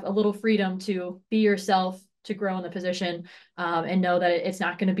to have a little freedom to be yourself, to grow in the position, and know that it's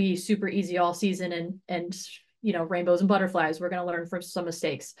not going to be super easy all season and rainbows and butterflies. We're going to learn from some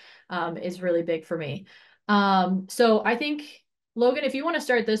mistakes, is really big for me. So I think, Logan, if you want to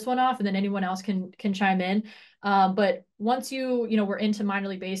start this one off, and then anyone else can chime in. But once you were into minor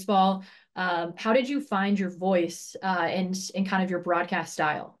league baseball, how did you find your voice and kind of your broadcast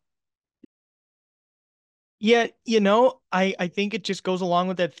style? Yeah, I think it just goes along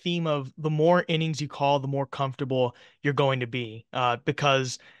with that theme of the more innings you call, the more comfortable you're going to be.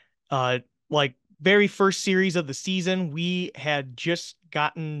 Because like very first series of the season, we had just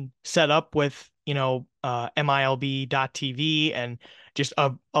gotten set up with, MiLB.TV and just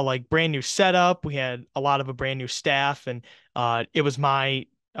a like brand new setup. We had a lot of a brand new staff, and it was my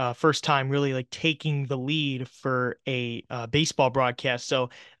first time really like taking the lead for a baseball broadcast.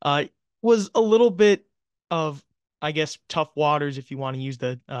 So was a little bit of, I guess, tough waters, if you want to use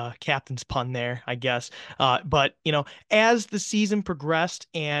the captain's pun there, I guess. But as the season progressed,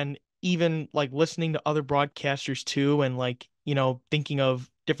 and even like listening to other broadcasters too, and like thinking of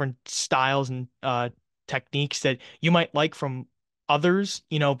different styles and techniques that you might like from others,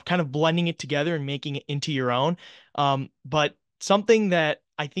 kind of blending it together and making it into your own. But something that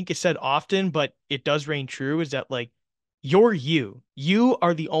I think is said often, but it does reign true, is that like you're you. You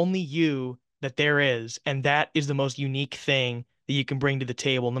are the only you that there is, and that is the most unique thing that you can bring to the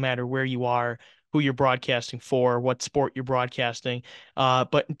table, no matter where you are, who you're broadcasting for, what sport you're broadcasting.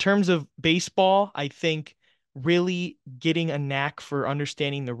 But in terms of baseball, I think really getting a knack for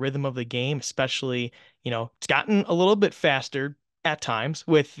understanding the rhythm of the game, especially, it's gotten a little bit faster at times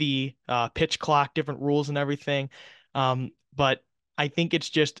with the pitch clock, different rules and everything. But I think it's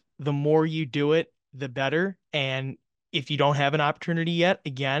just the more you do it, the better. And if you don't have an opportunity yet,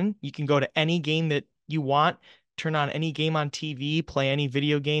 again, you can go to any game that you want, turn on any game on TV, play any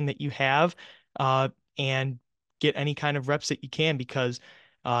video game that you have, and get any kind of reps that you can. Because,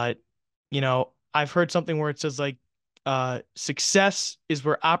 I've heard something where it says like, success is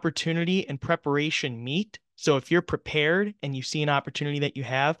where opportunity and preparation meet. So if you're prepared and you see an opportunity that you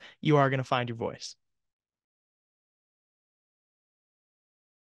have, you are going to find your voice.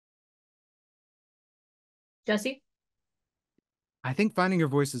 Jesse? I think finding your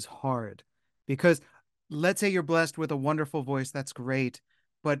voice is hard because let's say you're blessed with a wonderful voice, that's great.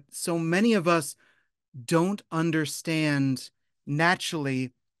 But so many of us don't understand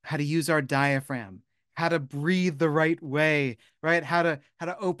naturally how to use our diaphragm, how to breathe the right way, right? How to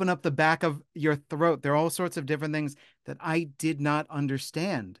open up the back of your throat. There are all sorts of different things that I did not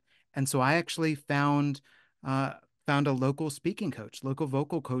understand. And so I actually uh, found a local speaking coach, local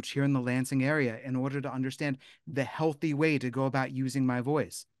vocal coach here in the Lansing area in order to understand the healthy way to go about using my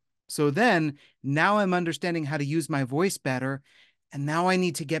voice. So then now I'm understanding how to use my voice better. And now I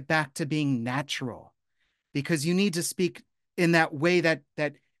need to get back to being natural because you need to speak in that way that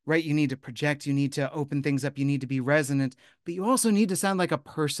right, you need to project, you need to open things up, you need to be resonant, but you also need to sound like a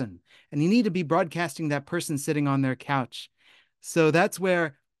person, and you need to be broadcasting that person sitting on their couch. So that's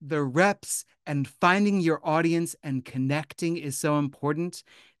where the reps and finding your audience and connecting is so important.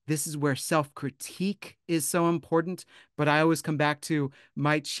 This is where self-critique is so important, but I always come back to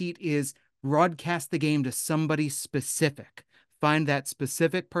my cheat is broadcast the game to somebody specific. Find that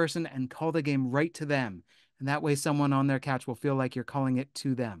specific person and call the game right to them. And that way, someone on their couch will feel like you're calling it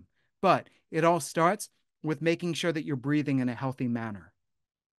to them. But it all starts with making sure that you're breathing in a healthy manner.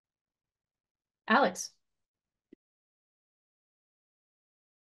 Alex?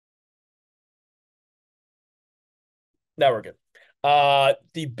 Now we're good.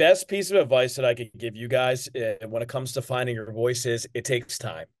 The best piece of advice that I could give you guys when it comes to finding your voice is it takes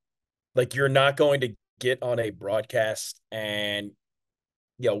time. Like you're not going to get on a broadcast and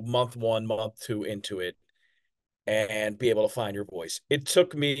month one, month two into it and be able to find your voice. It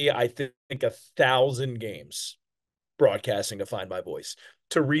took me, I think, 1,000 games broadcasting to find my voice,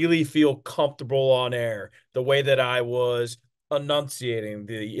 to really feel comfortable on air, the way that I was enunciating,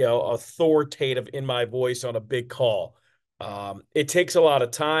 the authoritative in my voice on a big call. It takes a lot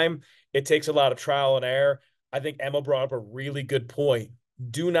of time. It takes a lot of trial and error. I think Emma brought up a really good point.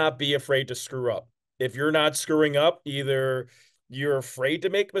 Do not be afraid to screw up. If you're not screwing up, either you're afraid to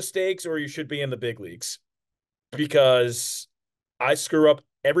make mistakes or you should be in the big leagues, because I screw up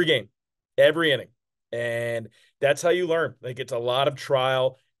every game, every inning. And that's how you learn. Like it's a lot of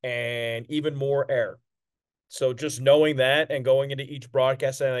trial and even more error. So just knowing that and going into each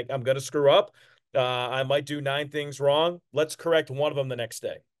broadcast and like, I'm going to screw up. I might do 9 things wrong. Let's correct one of them the next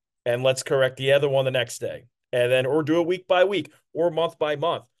day. And let's correct the other one the next day. And then, or do it week by week or month by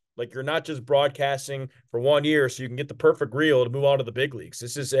month. Like you're not just broadcasting for 1 year so you can get the perfect reel to move on to the big leagues.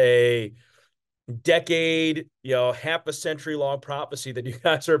 This is a decade, half a century long prophecy that you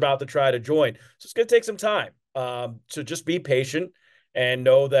guys are about to try to join. So it's going to take some time. So just be patient and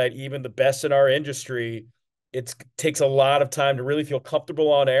know that even the best in our industry, it takes a lot of time to really feel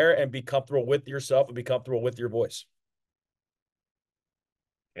comfortable on air and be comfortable with yourself and be comfortable with your voice.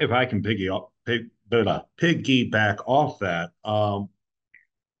 If I can piggyback off that,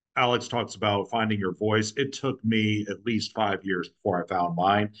 Alex talks about finding your voice. It took me at least 5 years before I found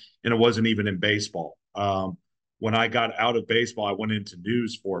mine, and it wasn't even in baseball. When I got out of baseball, I went into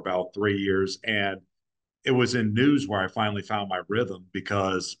news for about 3 years, and it was in news where I finally found my rhythm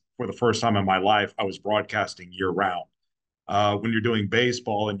because for the first time in my life, I was broadcasting year round. When you're doing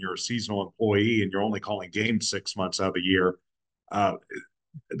baseball and you're a seasonal employee and you're only calling games 6 months out of the year, uh,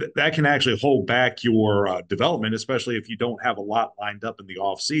 that can actually hold back your development, especially if you don't have a lot lined up in the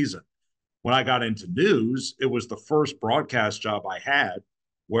off season. When I got into news, it was the first broadcast job I had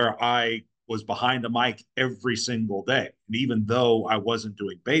where I was behind a mic every single day. And even though I wasn't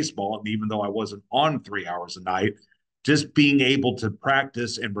doing baseball, and even though I wasn't on 3 hours a night, just being able to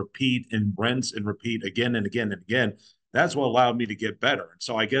practice and repeat and rinse and repeat again and again and again, that's what allowed me to get better. And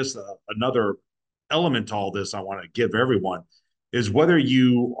so I guess another element to all this I want to give everyone is whether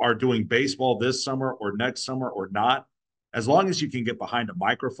you are doing baseball this summer or next summer or not, as long as you can get behind a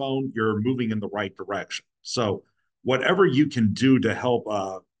microphone, you're moving in the right direction. So whatever you can do to help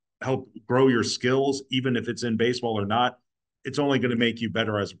grow your skills, even if it's in baseball or not, it's only going to make you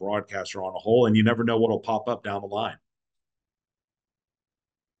better as a broadcaster on a whole. And you never know what'll pop up down the line.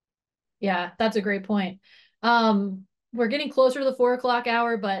 Yeah, that's a great point. We're getting closer to the 4 o'clock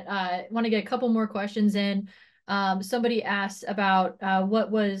hour, but I want to get a couple more questions in. Somebody asked about I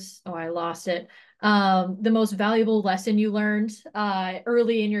lost it. The most valuable lesson you learned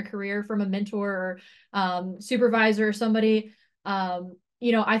early in your career from a mentor or supervisor or somebody.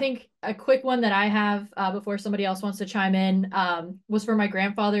 I think a quick one that I have before somebody else wants to chime in was for my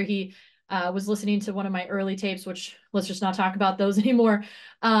grandfather. He was listening to one of my early tapes, which let's just not talk about those anymore,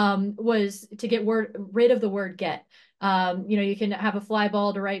 was to get rid of the word get. You can have a fly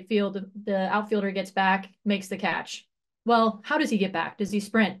ball to right field. The outfielder gets back, makes the catch. Well, how does he get back? Does he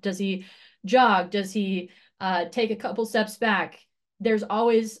sprint? Does he jog? Does he take a couple steps back? There's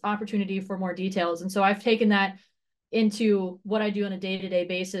always opportunity for more details. And so I've taken that into what I do on a day-to-day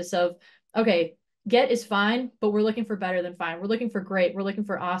basis of, okay, get is fine, but we're looking for better than fine. We're looking for great. We're looking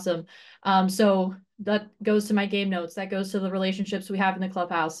for awesome. So that goes to my game notes. That goes to the relationships we have in the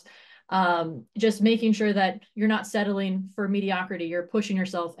clubhouse. Just making sure that you're not settling for mediocrity. You're pushing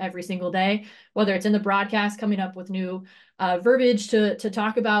yourself every single day, whether it's in the broadcast, coming up with new verbiage to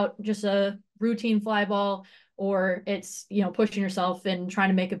talk about just a routine fly ball, or it's, pushing yourself and trying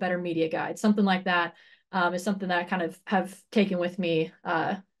to make a better media guide. Something like that is something that I kind of have taken with me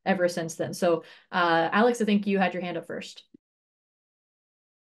ever since then. So, Alex, I think you had your hand up first.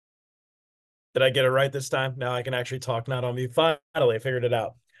 Did I get it right this time? Now I can actually talk, not on mute. Finally, I figured it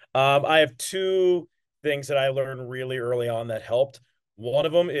out. I have two things that I learned really early on that helped. One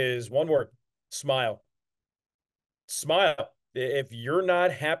of them is one word: smile. Smile. If you're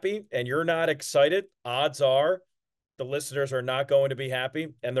not happy and you're not excited, odds are the listeners are not going to be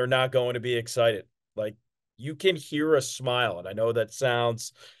happy and they're not going to be excited. Like, you can hear a smile. And I know that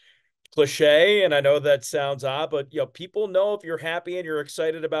sounds cliche and I know that sounds odd, but people know if you're happy and you're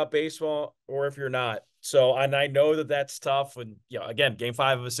excited about baseball or if you're not. So, and I know that that's tough. And again, game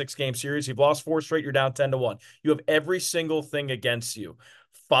 5 of a 6-game series, you've lost 4 straight, you're down 10-1. You have every single thing against you.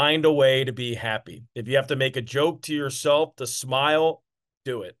 Find a way to be happy. If you have to make a joke to yourself to smile,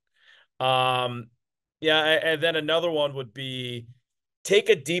 do it. And then another one would be take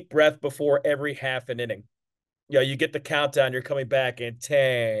a deep breath before every half an inning. You get the countdown, you're coming back in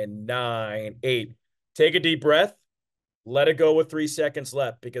 10, 9, 8. Take a deep breath, let it go with 3 seconds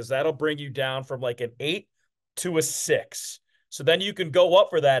left, because that'll bring you down from like an 8 to a 6. So then you can go up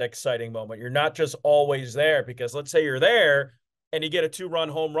for that exciting moment. You're not just always there, because let's say you're there and you get a 2-run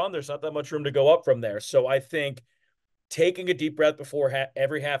home run, there's not that much room to go up from there. So I think taking a deep breath before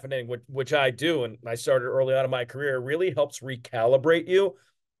every half an inning, which I do, and I started early on in my career, really helps recalibrate you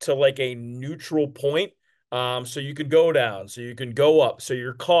to like a neutral point. So you can go down, so you can go up, so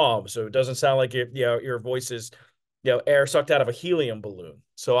you're calm, so it doesn't sound like your voice is air sucked out of a helium balloon.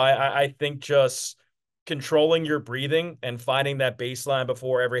 So I think just controlling your breathing and finding that baseline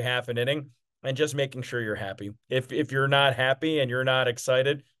before every half an inning and just making sure you're happy. If you're not happy and you're not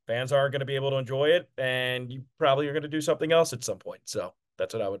excited, fans aren't going to be able to enjoy it, and you probably are going to do something else at some point. So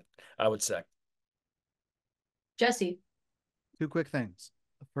that's what I would say. Jesse. 2 quick things.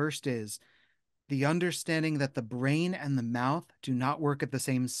 The first is the understanding that the brain and the mouth do not work at the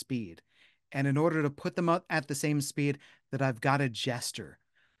same speed. And in order to put them up at the same speed, that I've got to gesture.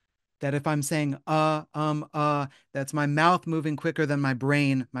 That if I'm saying, that's my mouth moving quicker than my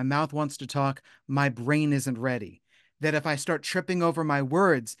brain. My mouth wants to talk. My brain isn't ready. That if I start tripping over my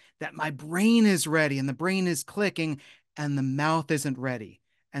words, that my brain is ready and the brain is clicking and the mouth isn't ready.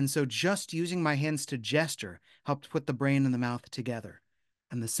 And so just using my hands to gesture helped put the brain and the mouth together.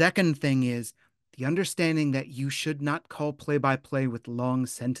 And the second thing is the understanding that you should not call play by play with long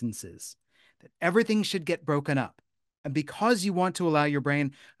sentences, that everything should get broken up. And because you want to allow your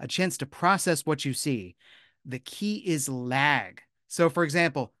brain a chance to process what you see, the key is lag. So, for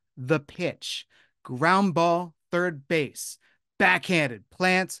example, the pitch, ground ball, third base, backhanded,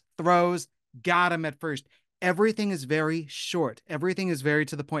 plants, throws, got him at first. Everything is very short. Everything is very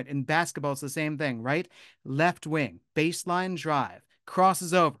to the point. In basketball, it's the same thing, right? Left wing, baseline drive,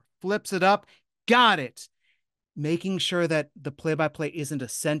 crosses over, flips it up, got it. Making sure that the play by play isn't a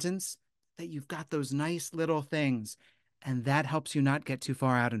sentence, that you've got those nice little things. And that helps you not get too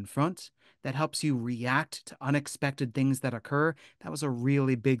far out in front. That helps you react to unexpected things that occur. That was a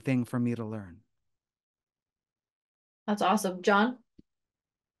really big thing for me to learn. That's awesome. John?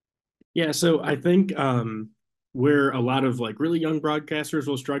 Yeah, so I think where a lot of like really young broadcasters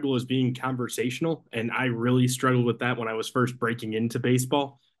will struggle is being conversational, and I really struggled with that when I was first breaking into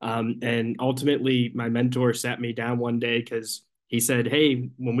baseball. And ultimately, my mentor sat me down one day because he said, "Hey,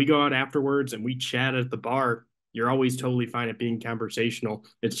 when we go out afterwards and we chat at the bar, you're always totally fine at being conversational.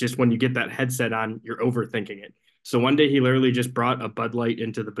 It's just when you get that headset on, you're overthinking it." So one day he literally just brought a Bud Light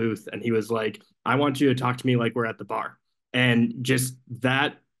into the booth, and he was like, "I want you to talk to me like we're at the bar." And just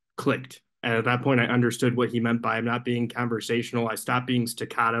that clicked. And at that point, I understood what he meant by I'm not being conversational. I stopped being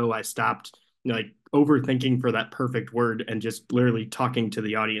staccato. I stopped like overthinking for that perfect word and just literally talking to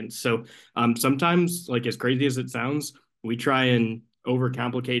the audience. So sometimes, like as crazy as it sounds, we try and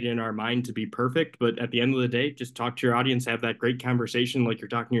overcomplicate in our mind to be perfect. But at the end of the day, just talk to your audience, have that great conversation like you're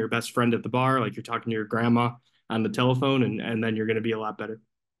talking to your best friend at the bar, like you're talking to your grandma on the telephone, and then you're going to be a lot better.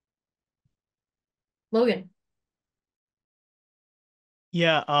 Logan?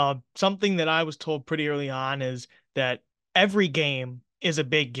 Yeah, something that I was told pretty early on is that every game is a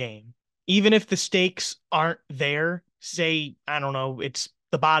big game. Even if the stakes aren't there, say, I don't know, it's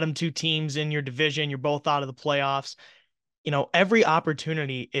the bottom two teams in your division, you're both out of the playoffs, every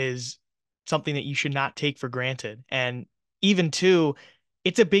opportunity is something that you should not take for granted. And even too,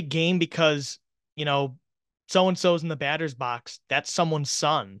 it's a big game because, you know, so and so's in the batter's box. That's someone's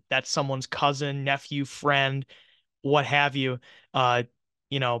son, that's someone's cousin, nephew, friend, what have you. Uh,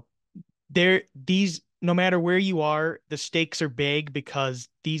 you know, these no matter where you are, the stakes are big because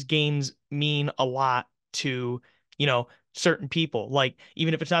these games mean a lot to, certain people. Like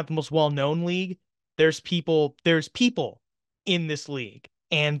even if it's not the most well-known league, there's people in this league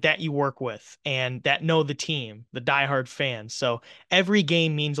and that you work with and that know the team, the diehard fans. So every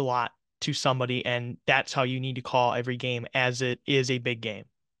game means a lot to somebody, and that's how you need to call every game as it is a big game.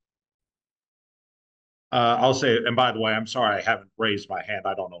 I'll say, and by the way, I'm sorry I haven't raised my hand.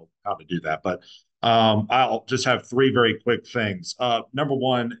 I don't know how to do that, but I'll just have three very quick things. Number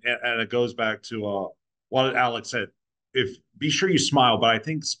one, and it goes back to what Alex said. If be sure you smile, but I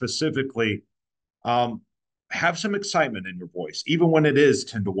think specifically, um, have some excitement in your voice, even when it is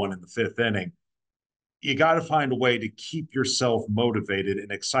 10-1 in the fifth inning. You got to find a way to keep yourself motivated,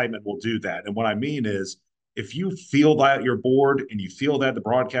 and excitement will do that. And what I mean is, if you feel that you're bored and you feel that the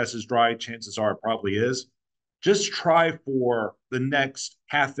broadcast is dry, chances are it probably is. Just try for the next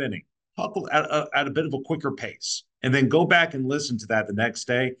half inning, talk at a bit of a quicker pace, and then go back and listen to that the next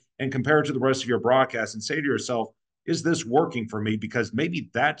day and compare it to the rest of your broadcast and say to yourself, is this working for me? Because maybe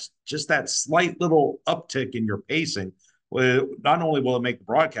that's just that slight little uptick in your pacing. Well, not only will it make the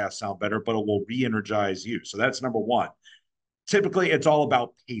broadcast sound better, but it will re-energize you. So that's number one. Typically, it's all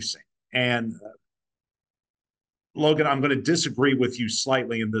about pacing. And Logan, I'm going to disagree with you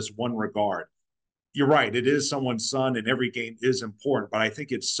slightly in this one regard. You're right. It is someone's son, and every game is important. But I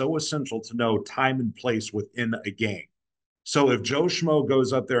think it's so essential to know time and place within a game. So if Joe Schmo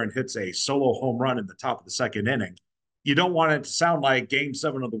goes up there and hits a solo home run in the top of the second inning, you don't want it to sound like Game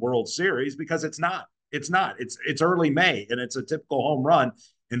 7 of the World Series, because it's not. It's not. It's early May, and it's a typical home run.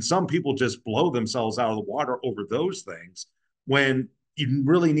 And some people just blow themselves out of the water over those things when you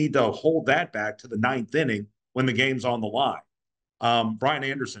really need to hold that back to the ninth inning when the game's on the line. Brian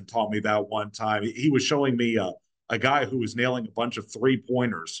Anderson taught me that one time. He was showing me a guy who was nailing a bunch of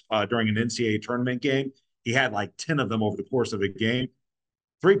 3-pointers during an NCAA tournament game. He had like 10 of them over the course of a game.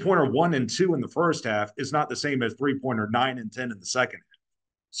 3-pointer 1 and 2 in the first half is not the same as 3-pointer 9 and 10 in the second half.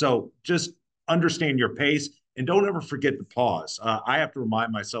 So just understand your pace and don't ever forget to pause. I have to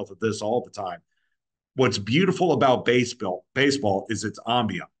remind myself of this all the time. What's beautiful about baseball is its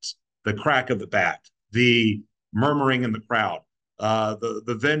ambiance, the crack of the bat, the murmuring in the crowd,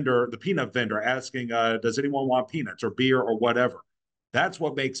 the vendor, the peanut vendor asking, does anyone want peanuts or beer or whatever? That's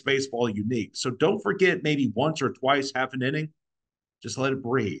what makes baseball unique. So don't forget, maybe once or twice half an inning, Just let it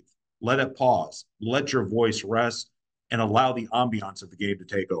breathe, let it pause, let your voice rest, and allow the ambiance of the game to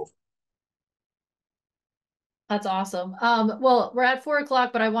take over. That's awesome. Well, we're at 4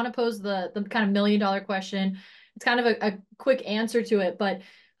 o'clock, but I want to pose the kind of $1 million question. It's kind of a quick answer to it, but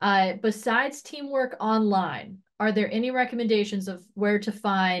besides teamwork online, are there any recommendations of where to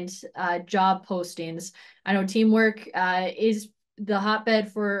find job postings? I know teamwork is the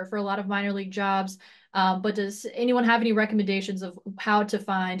hotbed for a lot of minor league jobs, but does anyone have any recommendations of how to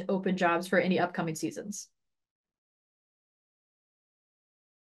find open jobs for any upcoming seasons?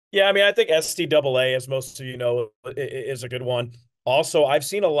 Yeah, I mean, I think STAA, as most of you know, is a good one. Also, I've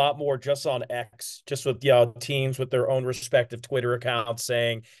seen a lot more just on X, just with teams with their own respective Twitter accounts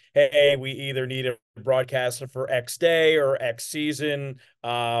saying, "Hey, we either need a broadcaster for X day or X season."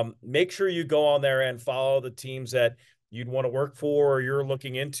 Make sure you go on there and follow the teams that you'd want to work for or you're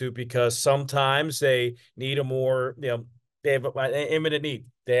looking into, because sometimes they need a more, they have an imminent need.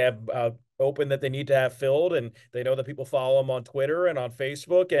 They have open that they need to have filled, and they know that people follow them on Twitter and on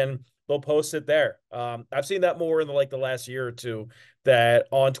Facebook, and they'll post it there. I've seen that more in the last year or two, that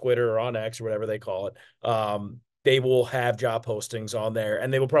on Twitter or on X or whatever they call it, they will have job postings on there,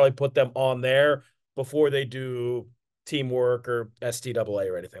 and they will probably put them on there before they do teamwork or STAA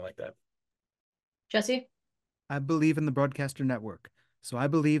or anything like that. Jesse? I believe in the broadcaster network. So I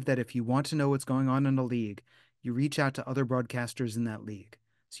believe that if you want to know what's going on in a league, you reach out to other broadcasters in that league.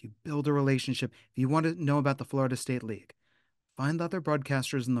 So you build a relationship. If you want to know about the Florida State League, find the other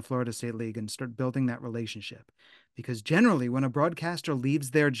broadcasters in the Florida State League and start building that relationship. Because generally, when a broadcaster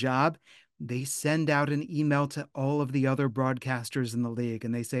leaves their job, they send out an email to all of the other broadcasters in the league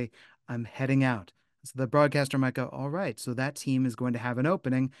and they say, "I'm heading out." So the broadcaster might go, "All right, so that team is going to have an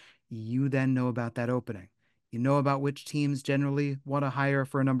opening." You then know about that opening. You know about which teams generally want to hire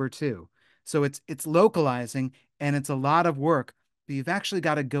for a number two. So it's localizing and it's a lot of work, but you've actually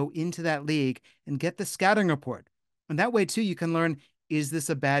got to go into that league and get the scouting report. And that way too, you can learn, is this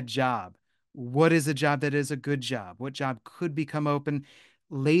a bad job? What is a job that is a good job? What job could become open?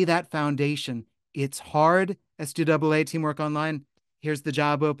 Lay that foundation. It's hard, SDAA Teamwork Online. Here's the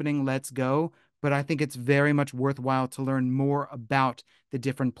job opening. Let's go. But I think it's very much worthwhile to learn more about the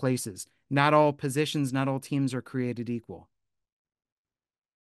different places. Not all positions, not all teams are created equal.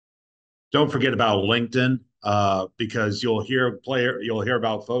 Don't forget about LinkedIn, because you'll hear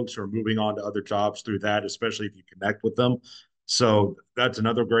about folks who are moving on to other jobs through that, especially if you connect with them. So that's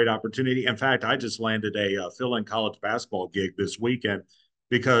another great opportunity. In fact, I just landed a fill-in college basketball gig this weekend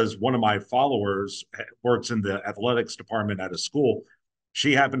because one of my followers works in the athletics department at a school.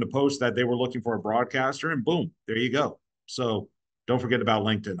 She happened to post that they were looking for a broadcaster, and boom, there you go. So don't forget about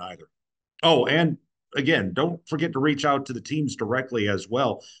LinkedIn either. Oh, and again, don't forget to reach out to the teams directly as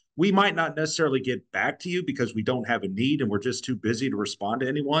well. We might not necessarily get back to you because we don't have a need and we're just too busy to respond to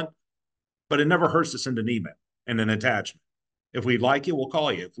anyone, but it never hurts to send an email and an attachment. If we like you, we'll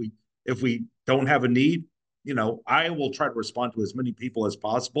call you. If we don't have a need, I will try to respond to as many people as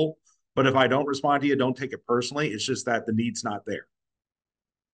possible. But if I don't respond to you, don't take it personally. It's just that the need's not there.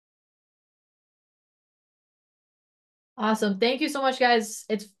 Awesome. Thank you so much, guys.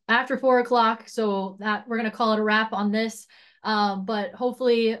 It's after 4 o'clock, so that we're gonna call it a wrap on this. But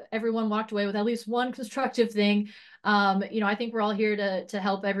hopefully everyone walked away with at least one constructive thing. I think we're all here to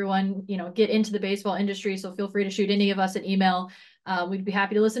help everyone, get into the baseball industry. So feel free to shoot any of us an email. We'd be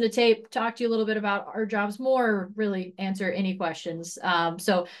happy to listen to tape, talk to you a little bit about our jobs more, or really answer any questions. So I want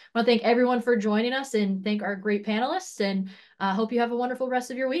to thank everyone for joining us and thank our great panelists, and hope you have a wonderful rest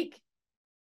of your week.